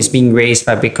money is being raised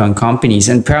by Bitcoin companies,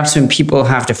 and perhaps when people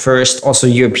have the first also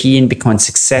European Bitcoin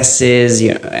successes,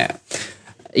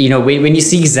 when you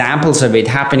see examples of it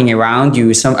happening around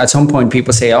you, at some point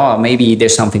people say, oh, maybe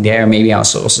there's something there. Maybe I'll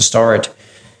also start.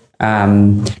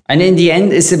 And in the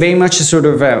end, it's very much a sort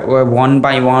of a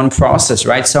one-by-one process,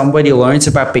 right? Somebody learns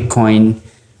about Bitcoin,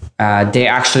 they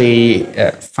actually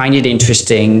find it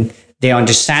interesting, they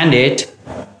understand it,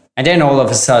 and then all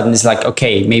of a sudden it's like,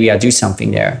 okay, maybe I'll do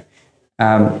something there.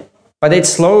 But it's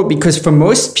slow because for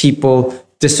most people,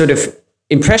 the sort of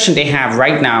impression they have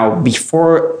right now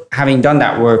before having done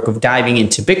that work of diving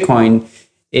into Bitcoin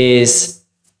is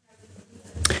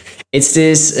it's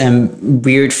this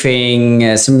weird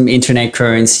thing, some internet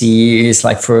currency is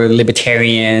like for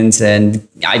libertarians, and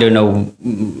I don't know,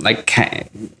 like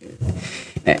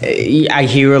I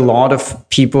hear a lot of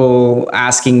people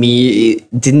asking me,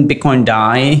 didn't Bitcoin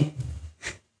die?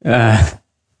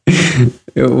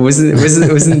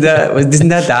 Didn't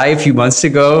that die a few months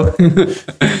ago?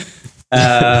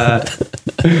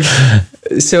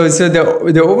 So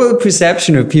the overall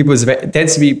perception of people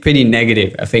tends to be pretty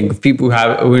negative. I think people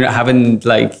who haven't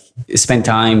like spent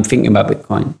time thinking about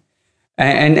Bitcoin,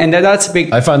 and that's a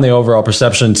big. I find the overall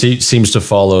perception seems to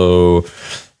follow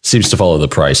the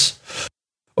price.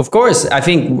 Of course, I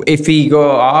think if we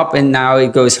go up and now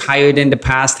it goes higher than the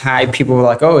past high, people are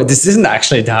like, "Oh, this isn't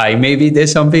actually high. Maybe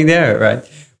there's something there, right?"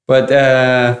 But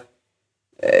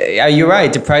you're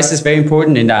right. The price is very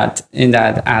important in that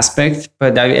aspect.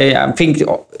 But I think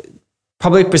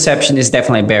public perception is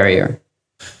definitely a barrier.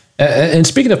 And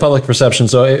speaking of public perception,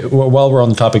 so while we're on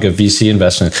the topic of VC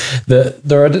investment,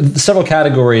 there are several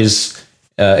categories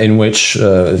in which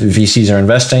VCs are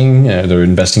investing. They're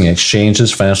investing in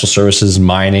exchanges, financial services,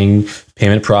 mining,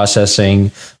 payment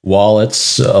processing,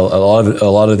 wallets. A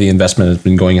lot of the investment has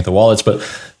been going into wallets, but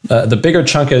the bigger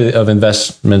chunk of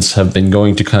investments have been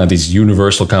going to kind of these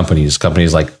universal companies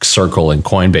like Circle and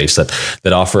Coinbase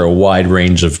that offer a wide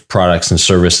range of products and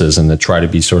services and that try to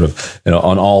be sort of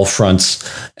on all fronts.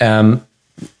 So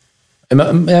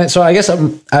I guess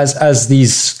as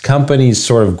these companies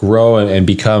sort of grow and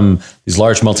become these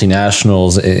large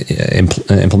multinationals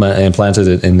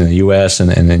implanted in the US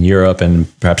and in Europe and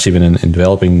perhaps even in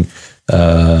developing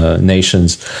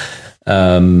nations,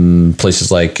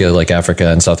 places like Africa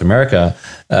and South America,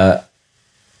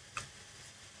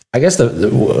 I guess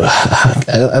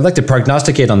I'd like to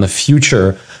prognosticate on the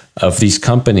future of these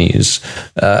companies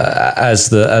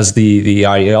as the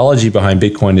ideology behind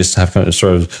Bitcoin is to have kind of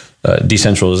sort of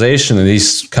decentralization, and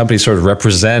these companies sort of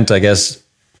represent, I guess,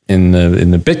 in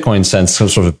the Bitcoin sense, some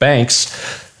sort of banks.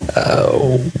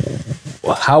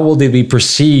 How will they be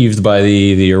perceived by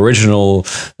the original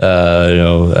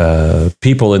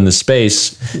people in the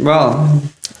space? Well,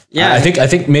 yeah, I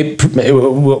think maybe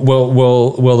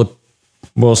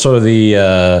will sort of the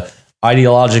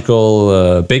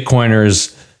ideological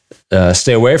Bitcoiners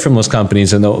stay away from those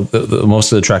companies, and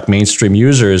most of the attract mainstream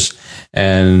users.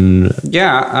 And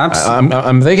yeah, absolutely.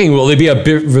 I'm thinking, will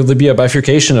there be a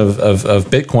bifurcation of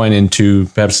Bitcoin into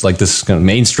perhaps like this kind of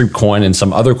mainstream coin and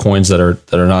some other coins that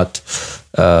are not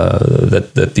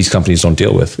that these companies don't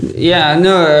deal with? Yeah,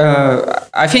 no,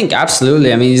 I think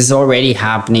absolutely. I mean, it's already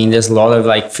happening. There's a lot of,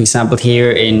 like, for example,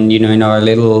 here in our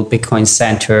little Bitcoin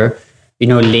center,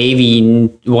 Levi,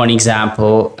 one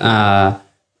example.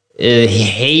 He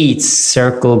hates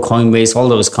Circle, Coinbase, all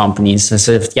those companies. So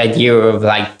sort of the idea of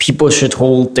like people should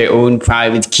hold their own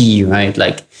private key, right?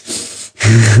 Like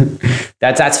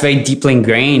that's very deeply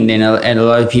ingrained in a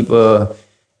lot of people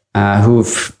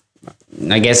who've,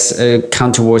 I guess,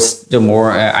 count towards the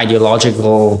more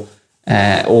ideological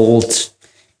old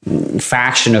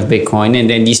faction of Bitcoin, and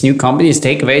then these new companies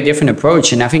take a very different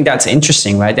approach, and I think that's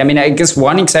interesting, right? I mean, I guess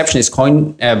one exception is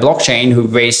Blockchain, who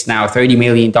raised now $30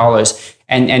 million,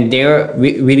 and they're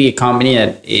really a company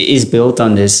that is built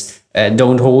on this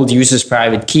don't hold users'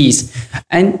 private keys.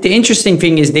 And the interesting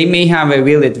thing is they may have a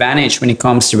real advantage when it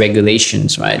comes to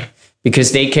regulations, right?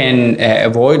 Because they can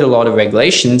avoid a lot of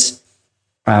regulations.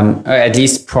 At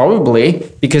least probably,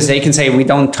 because they can say we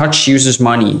don't touch users'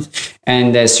 money,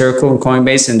 and Circle and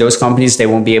Coinbase and those companies, they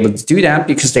won't be able to do that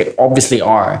because they obviously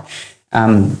are.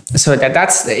 So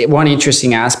that's one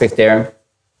interesting aspect there.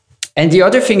 And the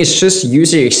other thing is just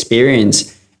user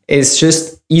experience. It's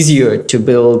just easier to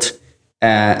build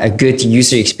a good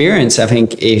user experience, I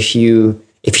think, if you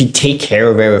take care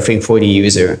of everything for the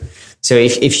user. So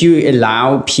if you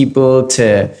allow people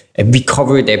to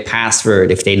recover their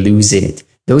password if they lose it,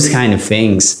 those kind of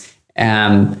things,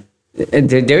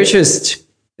 they're just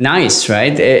nice,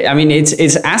 right? I mean,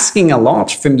 it's asking a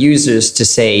lot from users to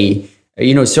say,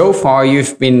 so far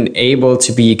you've been able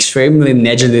to be extremely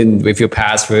negligent with your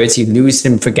passwords. You lose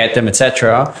them, forget them,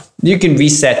 etc. You can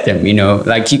reset them,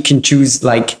 like you can choose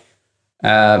like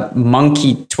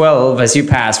monkey12 as your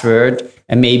password,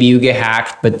 and maybe you get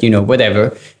hacked, but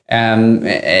whatever.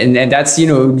 And that's,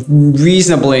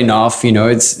 reasonable enough,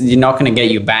 you're not going to get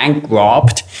your bank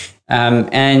robbed.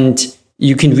 And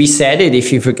you can reset it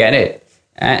if you forget it.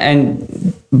 and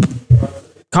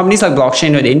companies like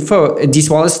blockchain.info, these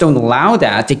wallets don't allow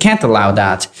that. They can't allow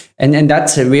that. And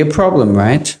that's a real problem,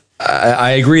 right? I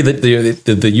agree that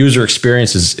the user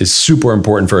experience is super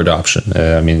important for adoption.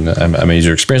 I'm a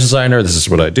user experience designer. This is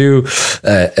what I do,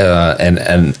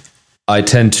 and I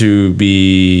tend to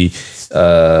be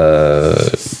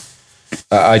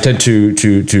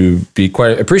be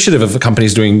quite appreciative of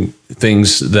companies doing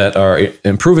things that are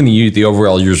improving the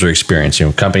overall user experience.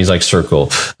 Companies like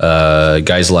Circle,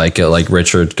 guys like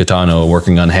Richard Catano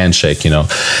working on Handshake.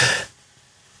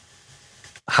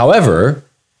 However,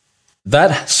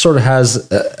 that sort of has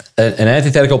an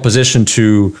antithetical position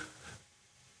to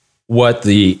what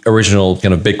the original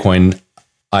kind of Bitcoin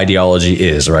ideology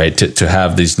is, right? To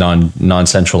have these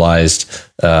non-centralized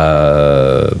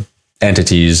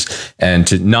entities and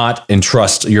to not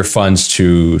entrust your funds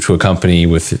to a company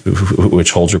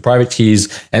which holds your private keys,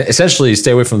 and essentially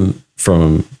stay away from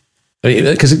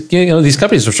because these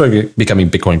companies are sort of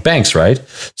becoming Bitcoin banks, right?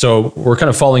 So we're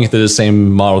kind of falling into the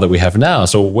same model that we have now.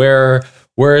 So where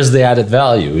is the added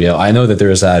value? I know that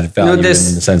there is added value in the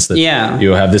sense that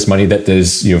you have this money that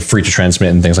is free to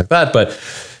transmit and things like that. But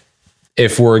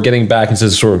if we're getting back into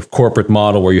the sort of corporate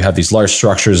model where you have these large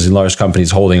structures and large companies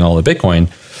holding all the Bitcoin,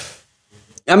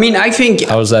 I think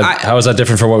how is that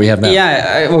different from what we have now?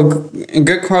 Yeah,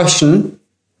 good question.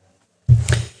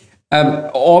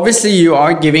 Obviously, you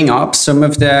are giving up some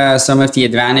of the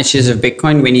advantages of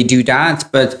Bitcoin when you do that,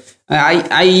 but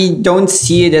I don't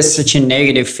see it as such a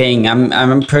negative thing.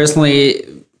 I'm personally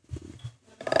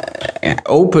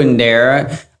open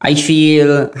there. I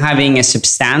feel having a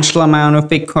substantial amount of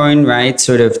Bitcoin, right?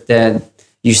 Sort of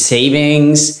your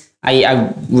savings.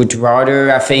 I would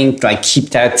rather, I think, keep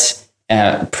that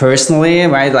personally,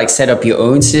 right? Like set up your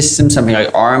own system, something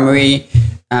like Armory.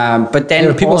 But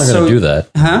then people aren't going to do that,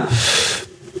 huh?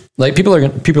 Like people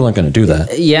aren't going to do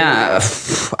that. Yeah,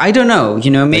 I don't know.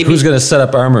 Maybe who's going to set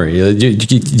up Armory?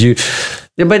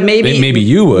 But maybe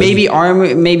you would.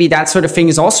 Maybe that sort of thing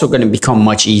is also going to become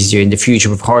much easier in the future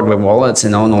with hardware wallets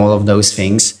and all of those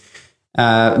things.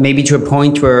 Maybe to a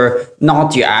point where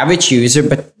not your average user,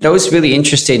 but those really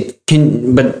interested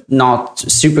but not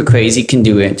super crazy can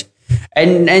do it.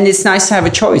 And it's nice to have a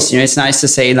choice. It's nice to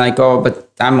say but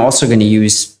I'm also going to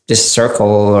use this Circle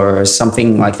or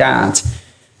something like that.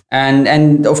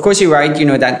 And of course you're right.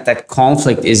 That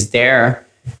conflict is there.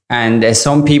 And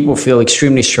some people feel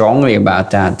extremely strongly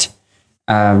about that.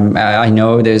 I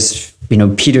know there's,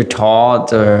 Peter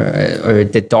Todd or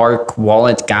the Dark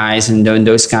Wallet guys, and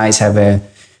those guys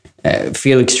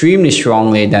feel extremely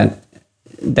strongly that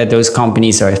those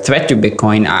companies are a threat to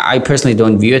Bitcoin. I personally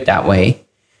don't view it that way.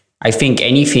 I think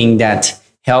anything that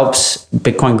helps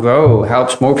Bitcoin grow,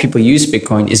 helps more people use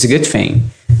Bitcoin is a good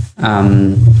thing.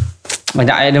 But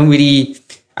I don't really,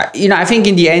 I think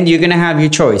in the end you're going to have your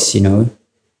choice,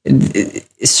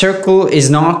 Circle is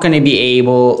not going to be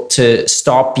able to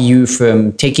stop you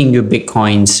from taking your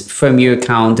Bitcoins from your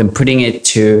account and putting it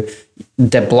to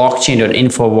the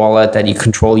blockchain.info wallet that you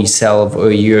control yourself,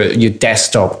 or your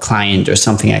desktop client or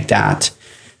something like that.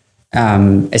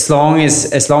 As long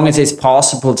as it's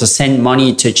possible to send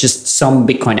money to just some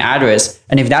Bitcoin address,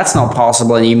 and if that's not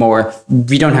possible anymore,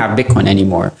 we don't have Bitcoin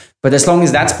anymore. But as long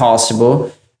as that's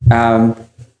possible,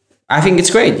 I think it's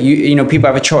great. People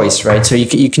have a choice, right? So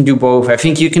you can do both. I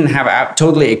think you can have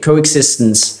totally a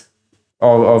coexistence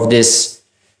of this.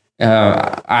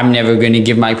 I'm never going to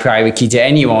give my private key to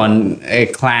anyone, a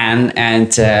clan,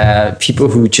 and people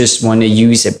who just want to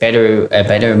use a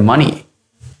better money.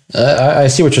 I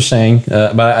see what you're saying,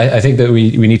 but I think that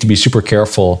we need to be super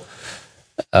careful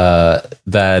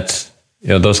that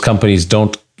those companies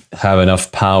don't have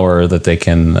enough power that they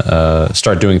can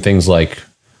start doing things like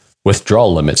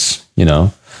withdrawal limits,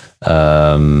 where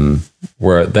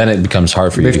then it becomes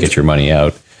hard for you to get your money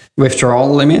out. Withdrawal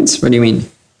limits? What do you mean?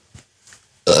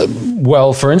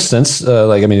 Well, for instance, you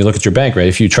look at your bank, right?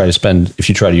 If you try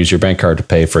to use your bank card to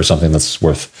pay for something that's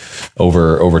worth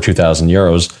over 2,000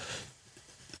 euros,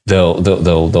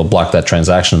 they'll block that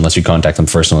transaction unless you contact them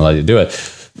first and allow you to do it.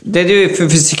 They do it for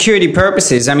security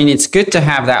purposes. It's good to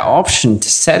have that option to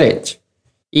set it.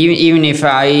 Even if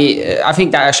I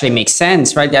think that actually makes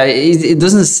sense, right? It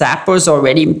doesn't Zappos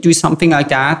already do something like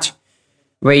that?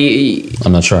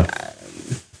 I'm not sure.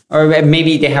 Or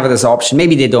maybe they have this option.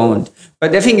 Maybe they don't.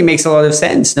 But I think it makes a lot of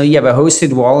sense. You have a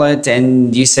hosted wallet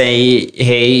and you say,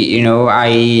 hey,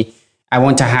 I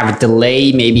want to have a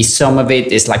delay. Maybe some of it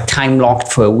is time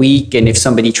locked for a week. And if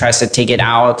somebody tries to take it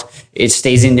out, it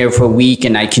stays in there for a week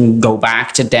and I can go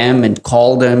back to them and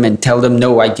call them and tell them,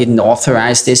 no, I didn't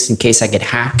authorize this in case I get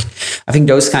hacked. I think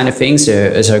those kind of things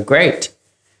are great.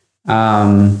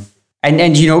 And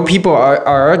And people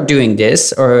are doing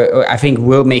this, or I think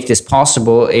will make this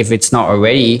possible if it's not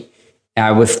already,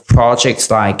 with projects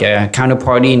like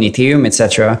Counterparty and Ethereum,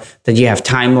 etc. That you have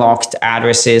time locked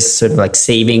addresses, sort of like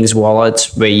savings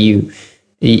wallets, where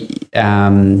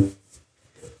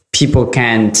people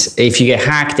can't, if you get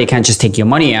hacked, they can't just take your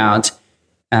money out.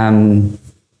 And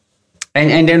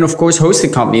then of course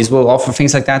hosted companies will offer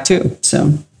things like that too.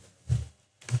 So.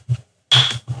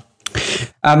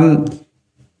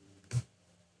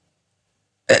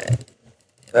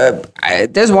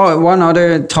 There's one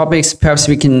other topics perhaps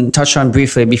we can touch on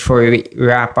briefly before we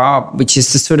wrap up, which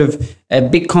is the sort of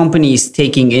big companies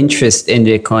taking interest in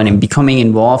Bitcoin and becoming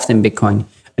involved in Bitcoin.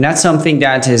 And that's something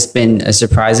that has been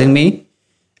surprising me.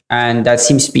 And that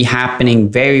seems to be happening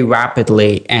very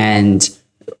rapidly and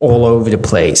all over the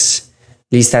place.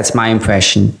 At least that's my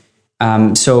impression.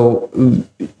 So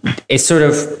it's sort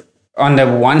of, on the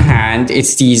one hand,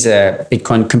 it's these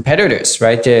Bitcoin competitors,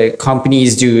 right? The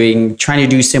companies trying to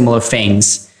do similar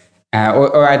things,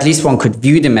 or at least one could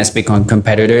view them as Bitcoin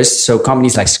competitors. So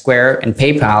companies like Square and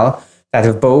PayPal that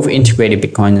have both integrated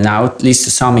Bitcoin now, at least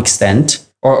to some extent,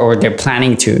 or they're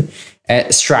planning to.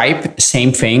 Stripe,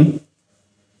 same thing.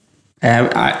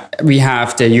 We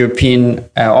have the European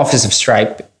office of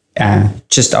Stripe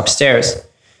just upstairs.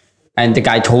 And the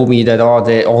guy told me that all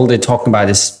they're talking about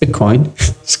is Bitcoin.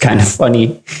 It's kind of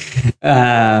funny.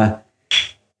 And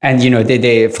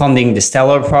they're funding the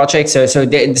Stellar project. So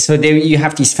you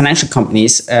have these financial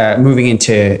companies moving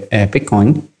into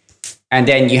Bitcoin, and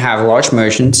then you have large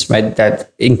merchants, right,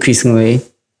 that increasingly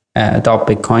adopt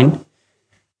Bitcoin.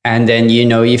 And then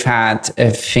you've had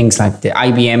things like the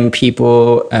IBM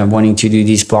people wanting to do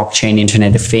these blockchain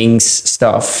Internet of Things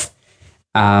stuff.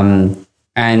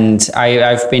 And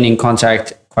I've been in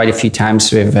contact quite a few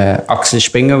times with Axel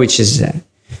Springer, which is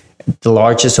the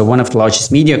largest, or one of the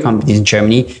largest media companies in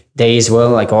Germany. They as well,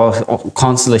 like all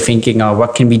constantly thinking,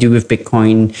 what can we do with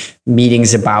Bitcoin?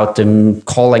 Meetings about them,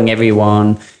 calling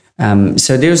everyone.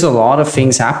 So there's a lot of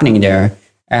things happening there.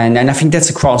 And I think that's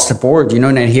across the board, and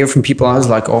I hear from people, I was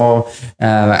like,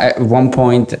 at one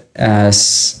point,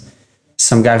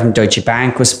 some guy from Deutsche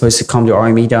Bank was supposed to come to our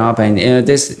meetup, and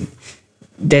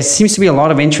there seems to be a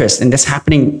lot of interest, and that's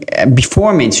happening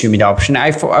before mainstream adoption.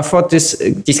 I thought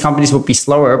these companies would be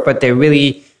slower, but they're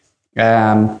really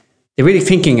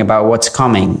thinking about what's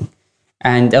coming.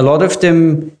 And a lot of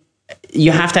them,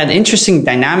 you have that interesting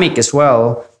dynamic as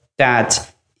well,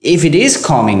 that if it is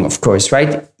coming, of course,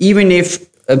 right? Even if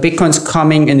Bitcoin's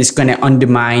coming and it's going to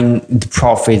undermine the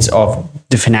profits of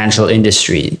the financial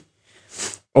industry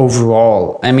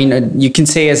overall. I mean, you can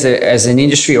say as an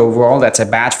industry overall, that's a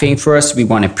bad thing for us. We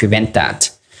want to prevent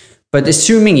that. But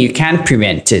assuming you can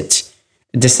prevent it,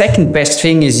 the second best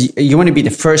thing is you want to be the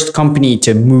first company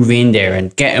to move in there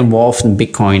and get involved in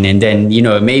Bitcoin. And then,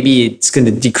 maybe it's going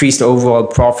to decrease the overall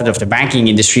profit of the banking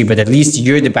industry, but at least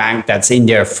you're the bank that's in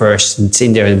there first. It's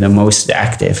in there the most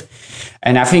active.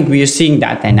 And I think we are seeing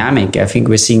that dynamic. I think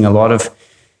we're seeing a lot of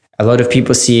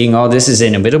people seeing, this is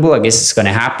inevitable. I guess it's going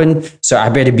to happen. So I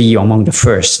better be among the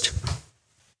first.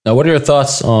 Now, what are your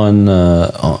thoughts on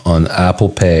Apple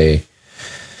Pay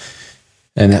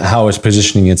and how it's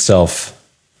positioning itself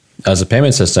as a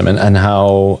payment system, and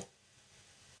how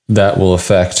that will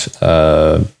affect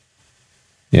other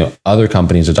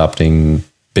companies adopting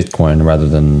Bitcoin rather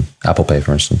than Apple Pay,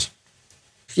 for instance?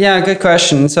 Yeah, good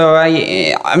question. So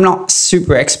I'm not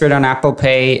super expert on Apple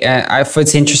Pay. I thought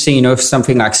it's interesting, if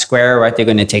something like Square, right, they're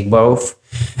going to take both.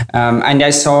 And I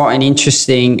saw an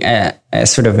interesting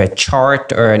sort of a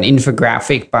chart or an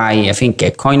infographic by, I think,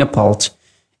 Coinapult.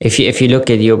 If you look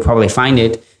at it, you'll probably find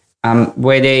it,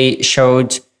 where they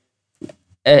showed,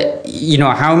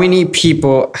 how many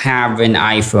people have an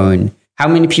iPhone, how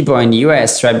many people are in the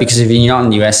US, right? Because if you're not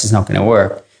in the US, it's not going to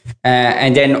work.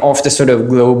 And then of the sort of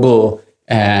global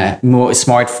more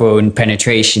smartphone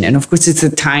penetration. And of course, it's a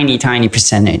tiny, tiny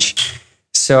percentage.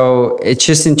 So it's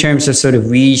just in terms of sort of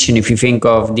reach. And if you think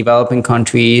of developing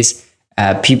countries,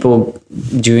 people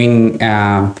doing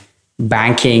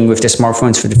banking with their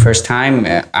smartphones for the first time,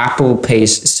 Apple Pay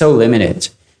is so limited.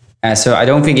 So I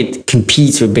don't think it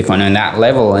competes with Bitcoin on that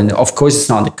level. And of course, it's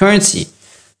not the currency.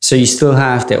 So you still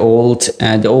have the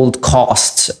old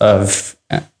costs of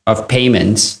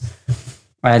payments.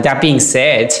 That being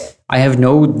said, I have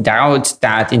no doubt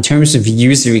that in terms of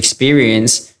user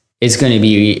experience, it's going to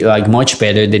be like much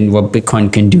better than what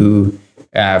Bitcoin can do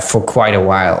for quite a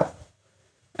while.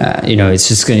 It's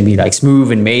just going to be like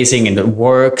smooth and amazing, and it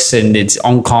works, and it's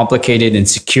uncomplicated and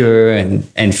secure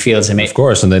and feels amazing. Of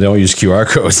course, and they don't use QR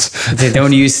codes. They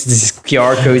don't use this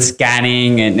QR code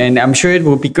scanning, and I'm sure it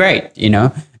will be great,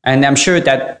 And I'm sure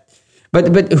that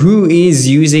But who is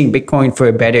using Bitcoin for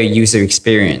a better user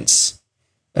experience?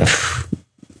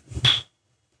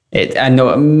 I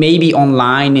know maybe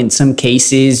online in some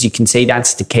cases you can say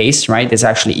that's the case, right? It's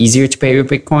actually easier to pay with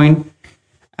Bitcoin.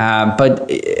 But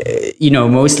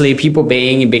mostly people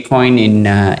paying in Bitcoin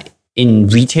in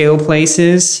retail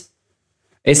places,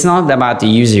 it's not about the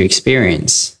user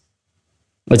experience.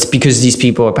 It's because these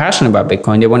people are passionate about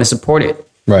Bitcoin. They want to support it.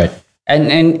 Right.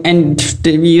 And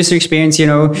the user experience,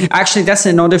 actually that's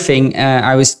another thing.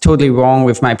 I was totally wrong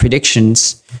with my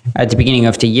predictions at the beginning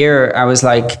of the year. I was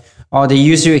like, oh, the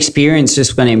user experience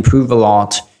is going to improve a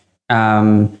lot.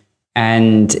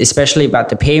 And especially about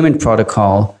the payment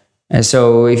protocol.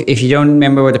 So if you don't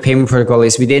remember what the payment protocol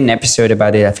is, we did an episode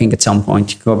about it, I think at some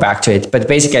point, go back to it. But the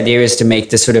basic idea is to make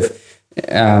the sort of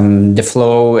the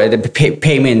flow, the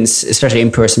payments, especially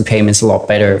in-person payments, a lot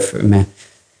better.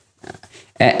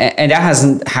 And that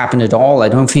hasn't happened at all. I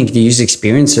don't think the user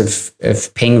experience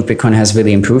of paying with Bitcoin has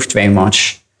really improved very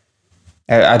much.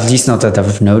 At least not that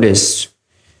I've noticed.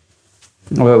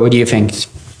 What do you think?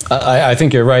 I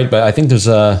think you're right, but I think there's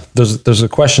a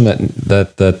question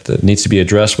that needs to be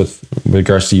addressed with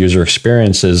regards to user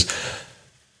experiences.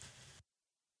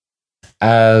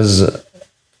 As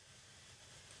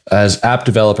app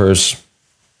developers,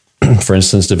 for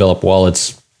instance, develop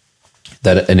wallets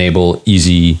that enable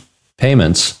easy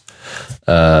payments,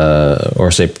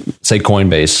 or say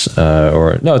Coinbase,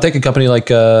 take a company like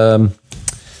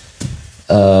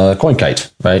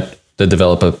CoinKite, right? That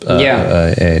develop a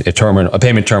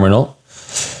payment terminal.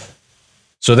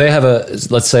 So they have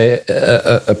let's say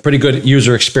a pretty good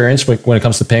user experience when it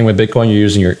comes to paying with Bitcoin.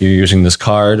 You're using this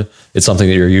card. It's something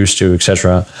that you're used to,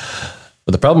 etc.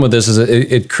 But the problem with this is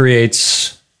it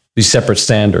creates these separate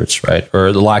standards, right?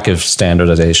 Or the lack of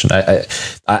standardization.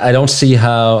 I don't see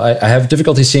how. I have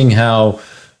difficulty seeing how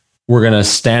we're going to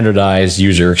standardize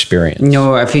user experience.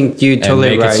 No, I think you're totally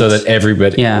and make right. it so that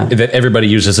everybody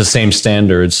uses the same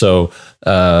standard. So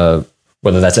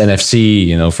whether that's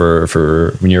NFC,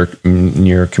 for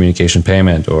near communication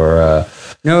payment, or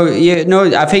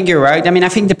I think you're right. I mean, I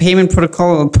think the payment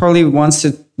protocol probably wants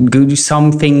to do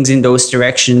some things in those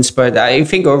directions, but I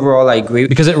think overall I agree.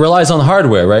 Because it relies on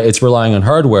hardware, right? It's relying on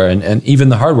hardware, and even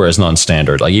the hardware is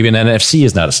non-standard. Like even NFC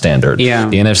is not a standard. Yeah.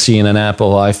 The NFC in an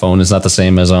Apple iPhone is not the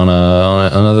same as on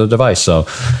another device. So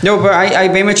no, but I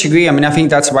very much agree. I mean, I think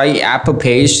that's why Apple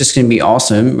Pay is just going to be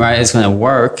awesome, right? It's going to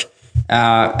work.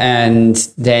 And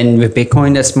then with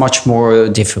Bitcoin, that's much more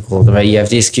difficult, right? You have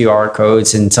these QR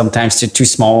codes, and sometimes they're too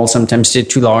small, sometimes they're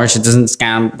too large. It doesn't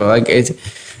scan. Like it's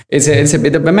a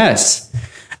bit of a mess.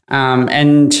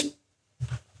 And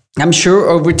I'm sure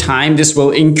over time this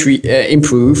will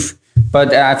improve.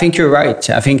 But I think you're right.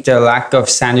 I think the lack of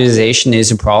standardization is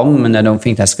a problem, and I don't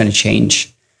think that's going to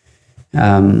change.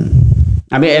 I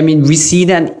mean, we see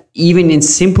that even in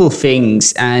simple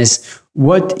things as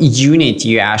what unit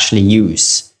you actually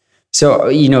use. So,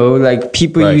 like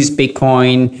people use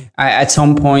Bitcoin. At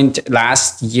some point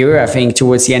last year, I think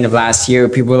towards the end of last year,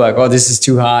 people were like, oh, this is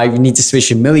too high. We need to switch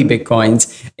to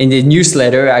millibitcoins. In the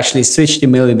newsletter, I actually switched to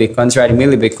millibitcoins, writing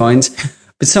millibitcoins.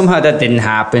 But somehow that didn't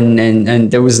happen. And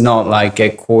there was not like a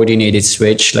coordinated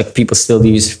switch. Like people still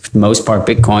use, for the most part,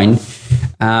 Bitcoin.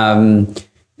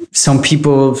 Some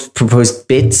people proposed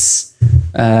bits.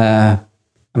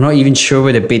 I'm not even sure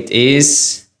what a bit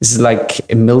is. This is like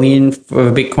 $1 million for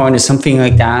a Bitcoin or something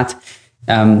like that.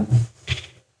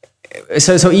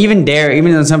 So even there,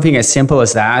 even on something as simple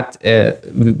as that,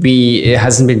 it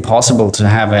hasn't been possible to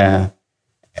have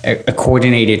a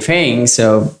coordinated thing.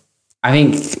 So I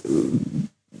think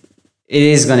it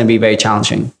is going to be very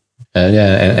challenging.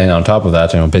 And on top of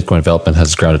that, Bitcoin development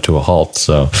has grounded to a halt.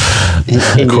 So,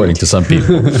 according to some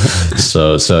people,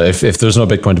 so if there's no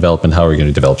Bitcoin development, how are we going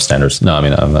to develop standards? No, I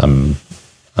mean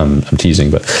I'm teasing,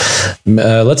 but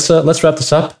let's wrap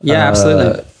this up. Yeah,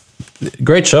 absolutely.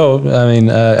 Great show. I mean,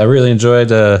 I really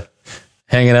enjoyed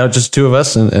hanging out, just two of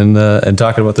us, and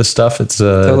talking about this stuff. It's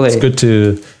totally. It's good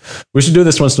to. We should do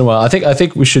this once in a while. I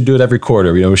think we should do it every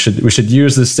quarter. We should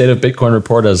use the State of Bitcoin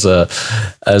report as a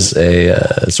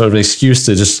sort of an excuse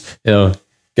to just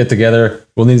get together.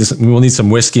 We'll need some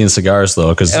whiskey and cigars though,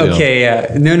 because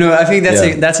yeah. No, I think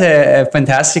that's a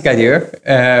fantastic idea.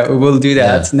 We'll do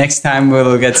that next time.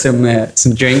 We'll get some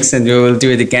drinks, and we will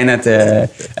do it again at the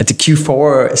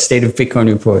Q4 State of Bitcoin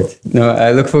report. No,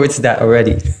 I look forward to that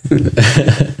already.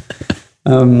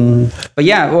 But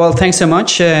yeah, well, thanks so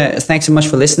much. Thanks so much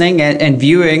for listening and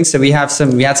viewing. So we had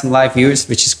some live viewers,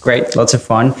 which is great. Lots of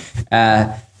fun.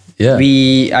 I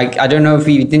don't know if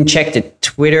we didn't check the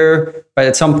Twitter, but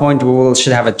at some point we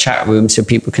should have a chat room so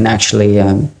people can actually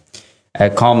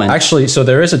comment. Actually, so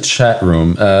there is a chat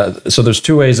room. So there's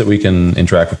two ways that we can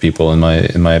interact with people. In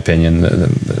my opinion,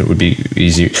 it would be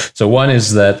easy. So one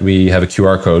is that we have a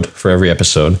QR code for every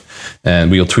episode,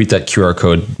 and we'll tweet that QR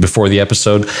code before the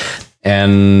episode.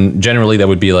 And generally, that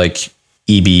would be like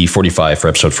EB45 for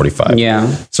episode 45. Yeah.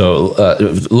 So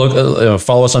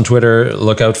follow us on Twitter.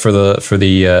 Look out for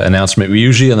the announcement. We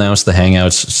usually announce the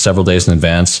Hangouts several days in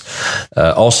advance.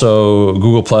 Also,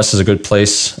 Google Plus is a good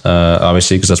place,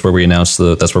 obviously, because that's where we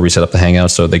set up the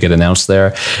Hangouts, so they get announced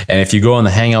there. And if you go on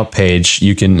the Hangout page,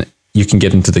 you can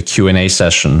get into the Q&A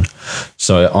session.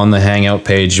 So on the Hangout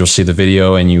page, you'll see the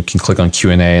video and you can click on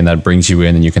Q&A, and that brings you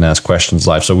in and you can ask questions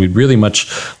live. So we'd really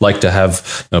much like to have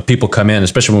people come in,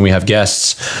 especially when we have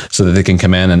guests, so that they can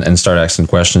come in and start asking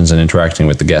questions and interacting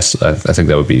with the guests. I think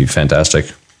that would be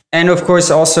fantastic. And of course,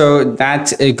 also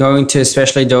that going to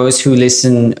especially those who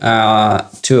listen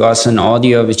to us on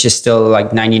audio, which is still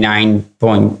like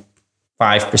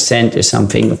 99.5% or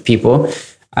something of people.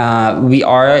 We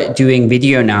are doing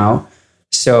video now,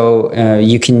 so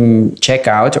you can check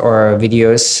out our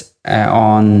videos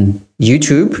on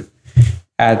YouTube.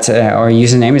 Our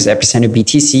username is Epicenter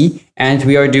BTC, and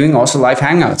we are doing also live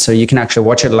hangouts, so you can actually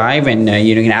watch it live, and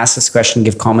you can ask us questions,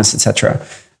 give comments, etc.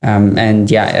 And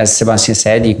yeah, as Sebastian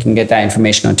said, you can get that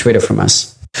information on Twitter from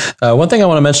us. One thing I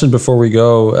want to mention before we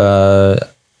go,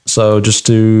 so just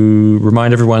to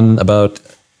remind everyone about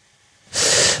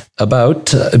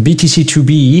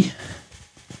BTC2B.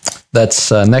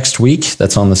 That's next week.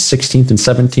 That's on the 16th and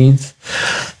 17th.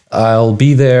 I'll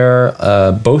be there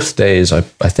both days. I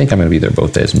think I'm going to be there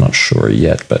both days. I'm not sure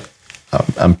yet, but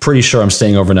I'm pretty sure I'm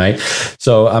staying overnight.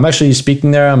 So I'm actually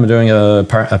speaking there. I'm doing a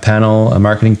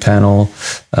marketing panel,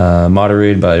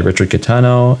 moderated by Richard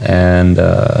Catano and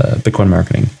Bitcoin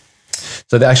Marketing.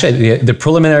 So the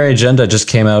preliminary agenda just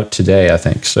came out today, I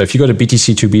think. So if you go to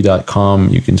btc2b.com,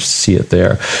 you can see it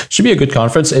there. Should be a good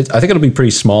conference. I think it'll be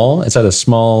pretty small. It's at a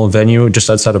small venue just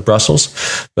outside of Brussels,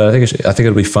 but I think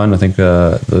it'll be fun. I think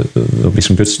there'll be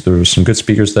some good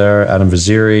speakers there. Adam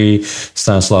Vaziri,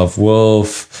 Stanislav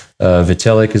Wolf,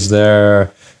 Vitalik is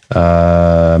there.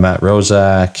 Matt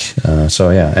Rozak.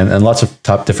 So yeah, and lots of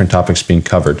different topics being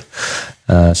covered.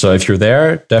 So if you're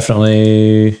there,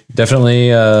 definitely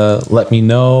let me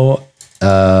know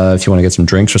if you want to get some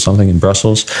drinks or something in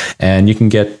Brussels. And you can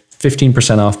get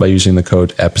 15% off by using the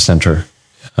code Epicenter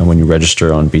when you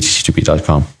register on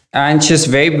btc2b.com. And just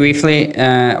very briefly,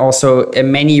 also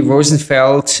Manny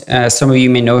Rosenfeld, some of you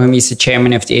may know him, he's the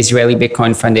chairman of the Israeli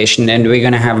Bitcoin Foundation, and we're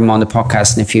going to have him on the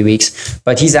podcast in a few weeks.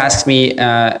 But he's asked me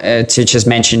to just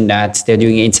mention that they're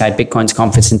doing Inside Bitcoin's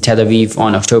conference in Tel Aviv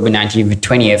on October 19th and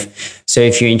 20th. So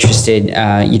if you're interested,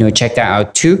 check that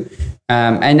out too.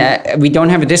 And we don't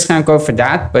have a discount code for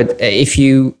that, but if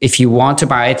you want to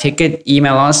buy a ticket,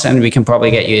 email us and we can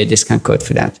probably get you a discount code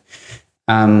for that.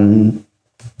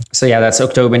 So yeah, that's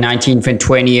October 19th and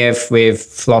 20th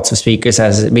with lots of speakers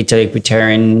as Vitalik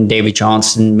Buterin, David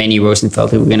Johnson, Manny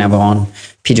Rosenfeld, who we're going to have on,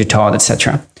 Peter Todd,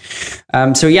 etc.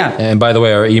 So yeah. And by the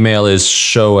way, our email is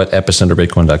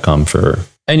show@epicenterbitcoin.com for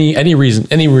any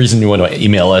reason you want to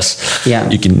email us. Yeah.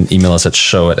 You can email us at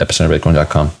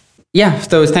show@epicenterbitcoin.com. Yeah,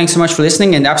 so thanks so much for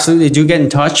listening, and absolutely do get in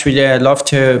touch. We'd love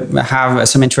to have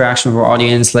some interaction with our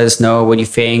audience. Let us know what you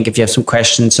think, if you have some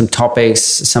questions, some topics,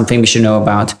 something we should know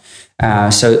about.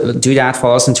 So do that.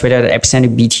 Follow us on Twitter at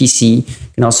EpicenterBTC. You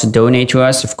can also donate to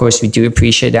us. Of course, we do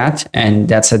appreciate that. And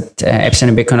that's at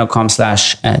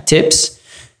epicenterbitcoin.com/tips.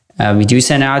 We do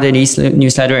send out a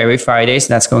newsletter every Friday. So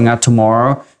that's going out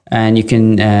tomorrow. And you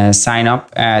can sign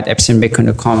up at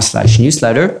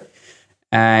epicenterbitcoin.com/newsletter.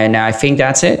 And I think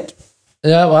that's it.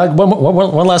 Yeah, well,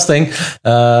 one last thing.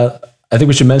 I think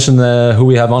we should mention who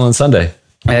we have on Sunday.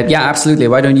 Yeah, absolutely.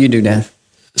 Why don't you do that?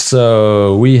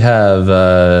 So we have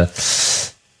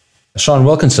Sean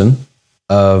Wilkinson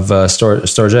of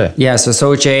Storj. Yeah, so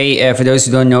Storj, for those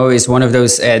who don't know, is one of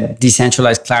those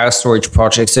decentralized cloud storage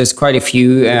projects. There's quite a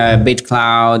few,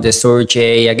 BitCloud,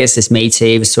 Storj, I guess this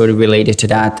MaidSafe is sort of related to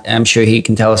that. I'm sure he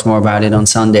can tell us more about it on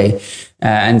Sunday.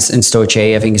 And Storj,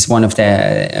 I think, is one of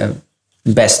the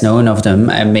best known of them,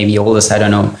 and maybe oldest, I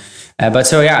don't know. But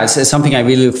so yeah, it's something I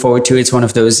really look forward to. It's one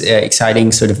of those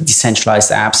exciting sort of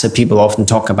decentralized apps that people often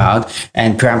talk about,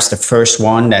 and perhaps the first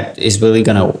one that is really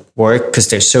going to work, because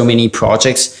there's so many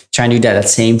projects trying to do that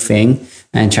same thing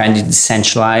and trying to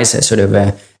decentralize a sort of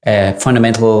a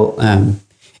fundamental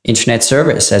internet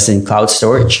service, as in cloud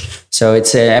storage. So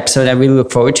it's an episode I really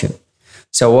look forward to.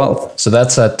 So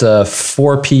that's at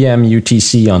 4 p.m.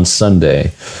 UTC on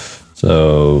Sunday.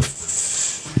 So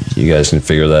you guys can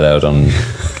figure that out on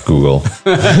Google.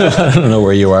 I don't know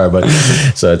where you are, but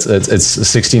so it's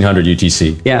 1600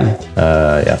 UTC. Yeah.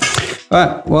 Yeah. All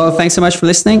right. Well, thanks so much for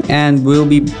listening, and we'll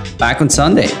be back on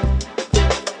Sunday.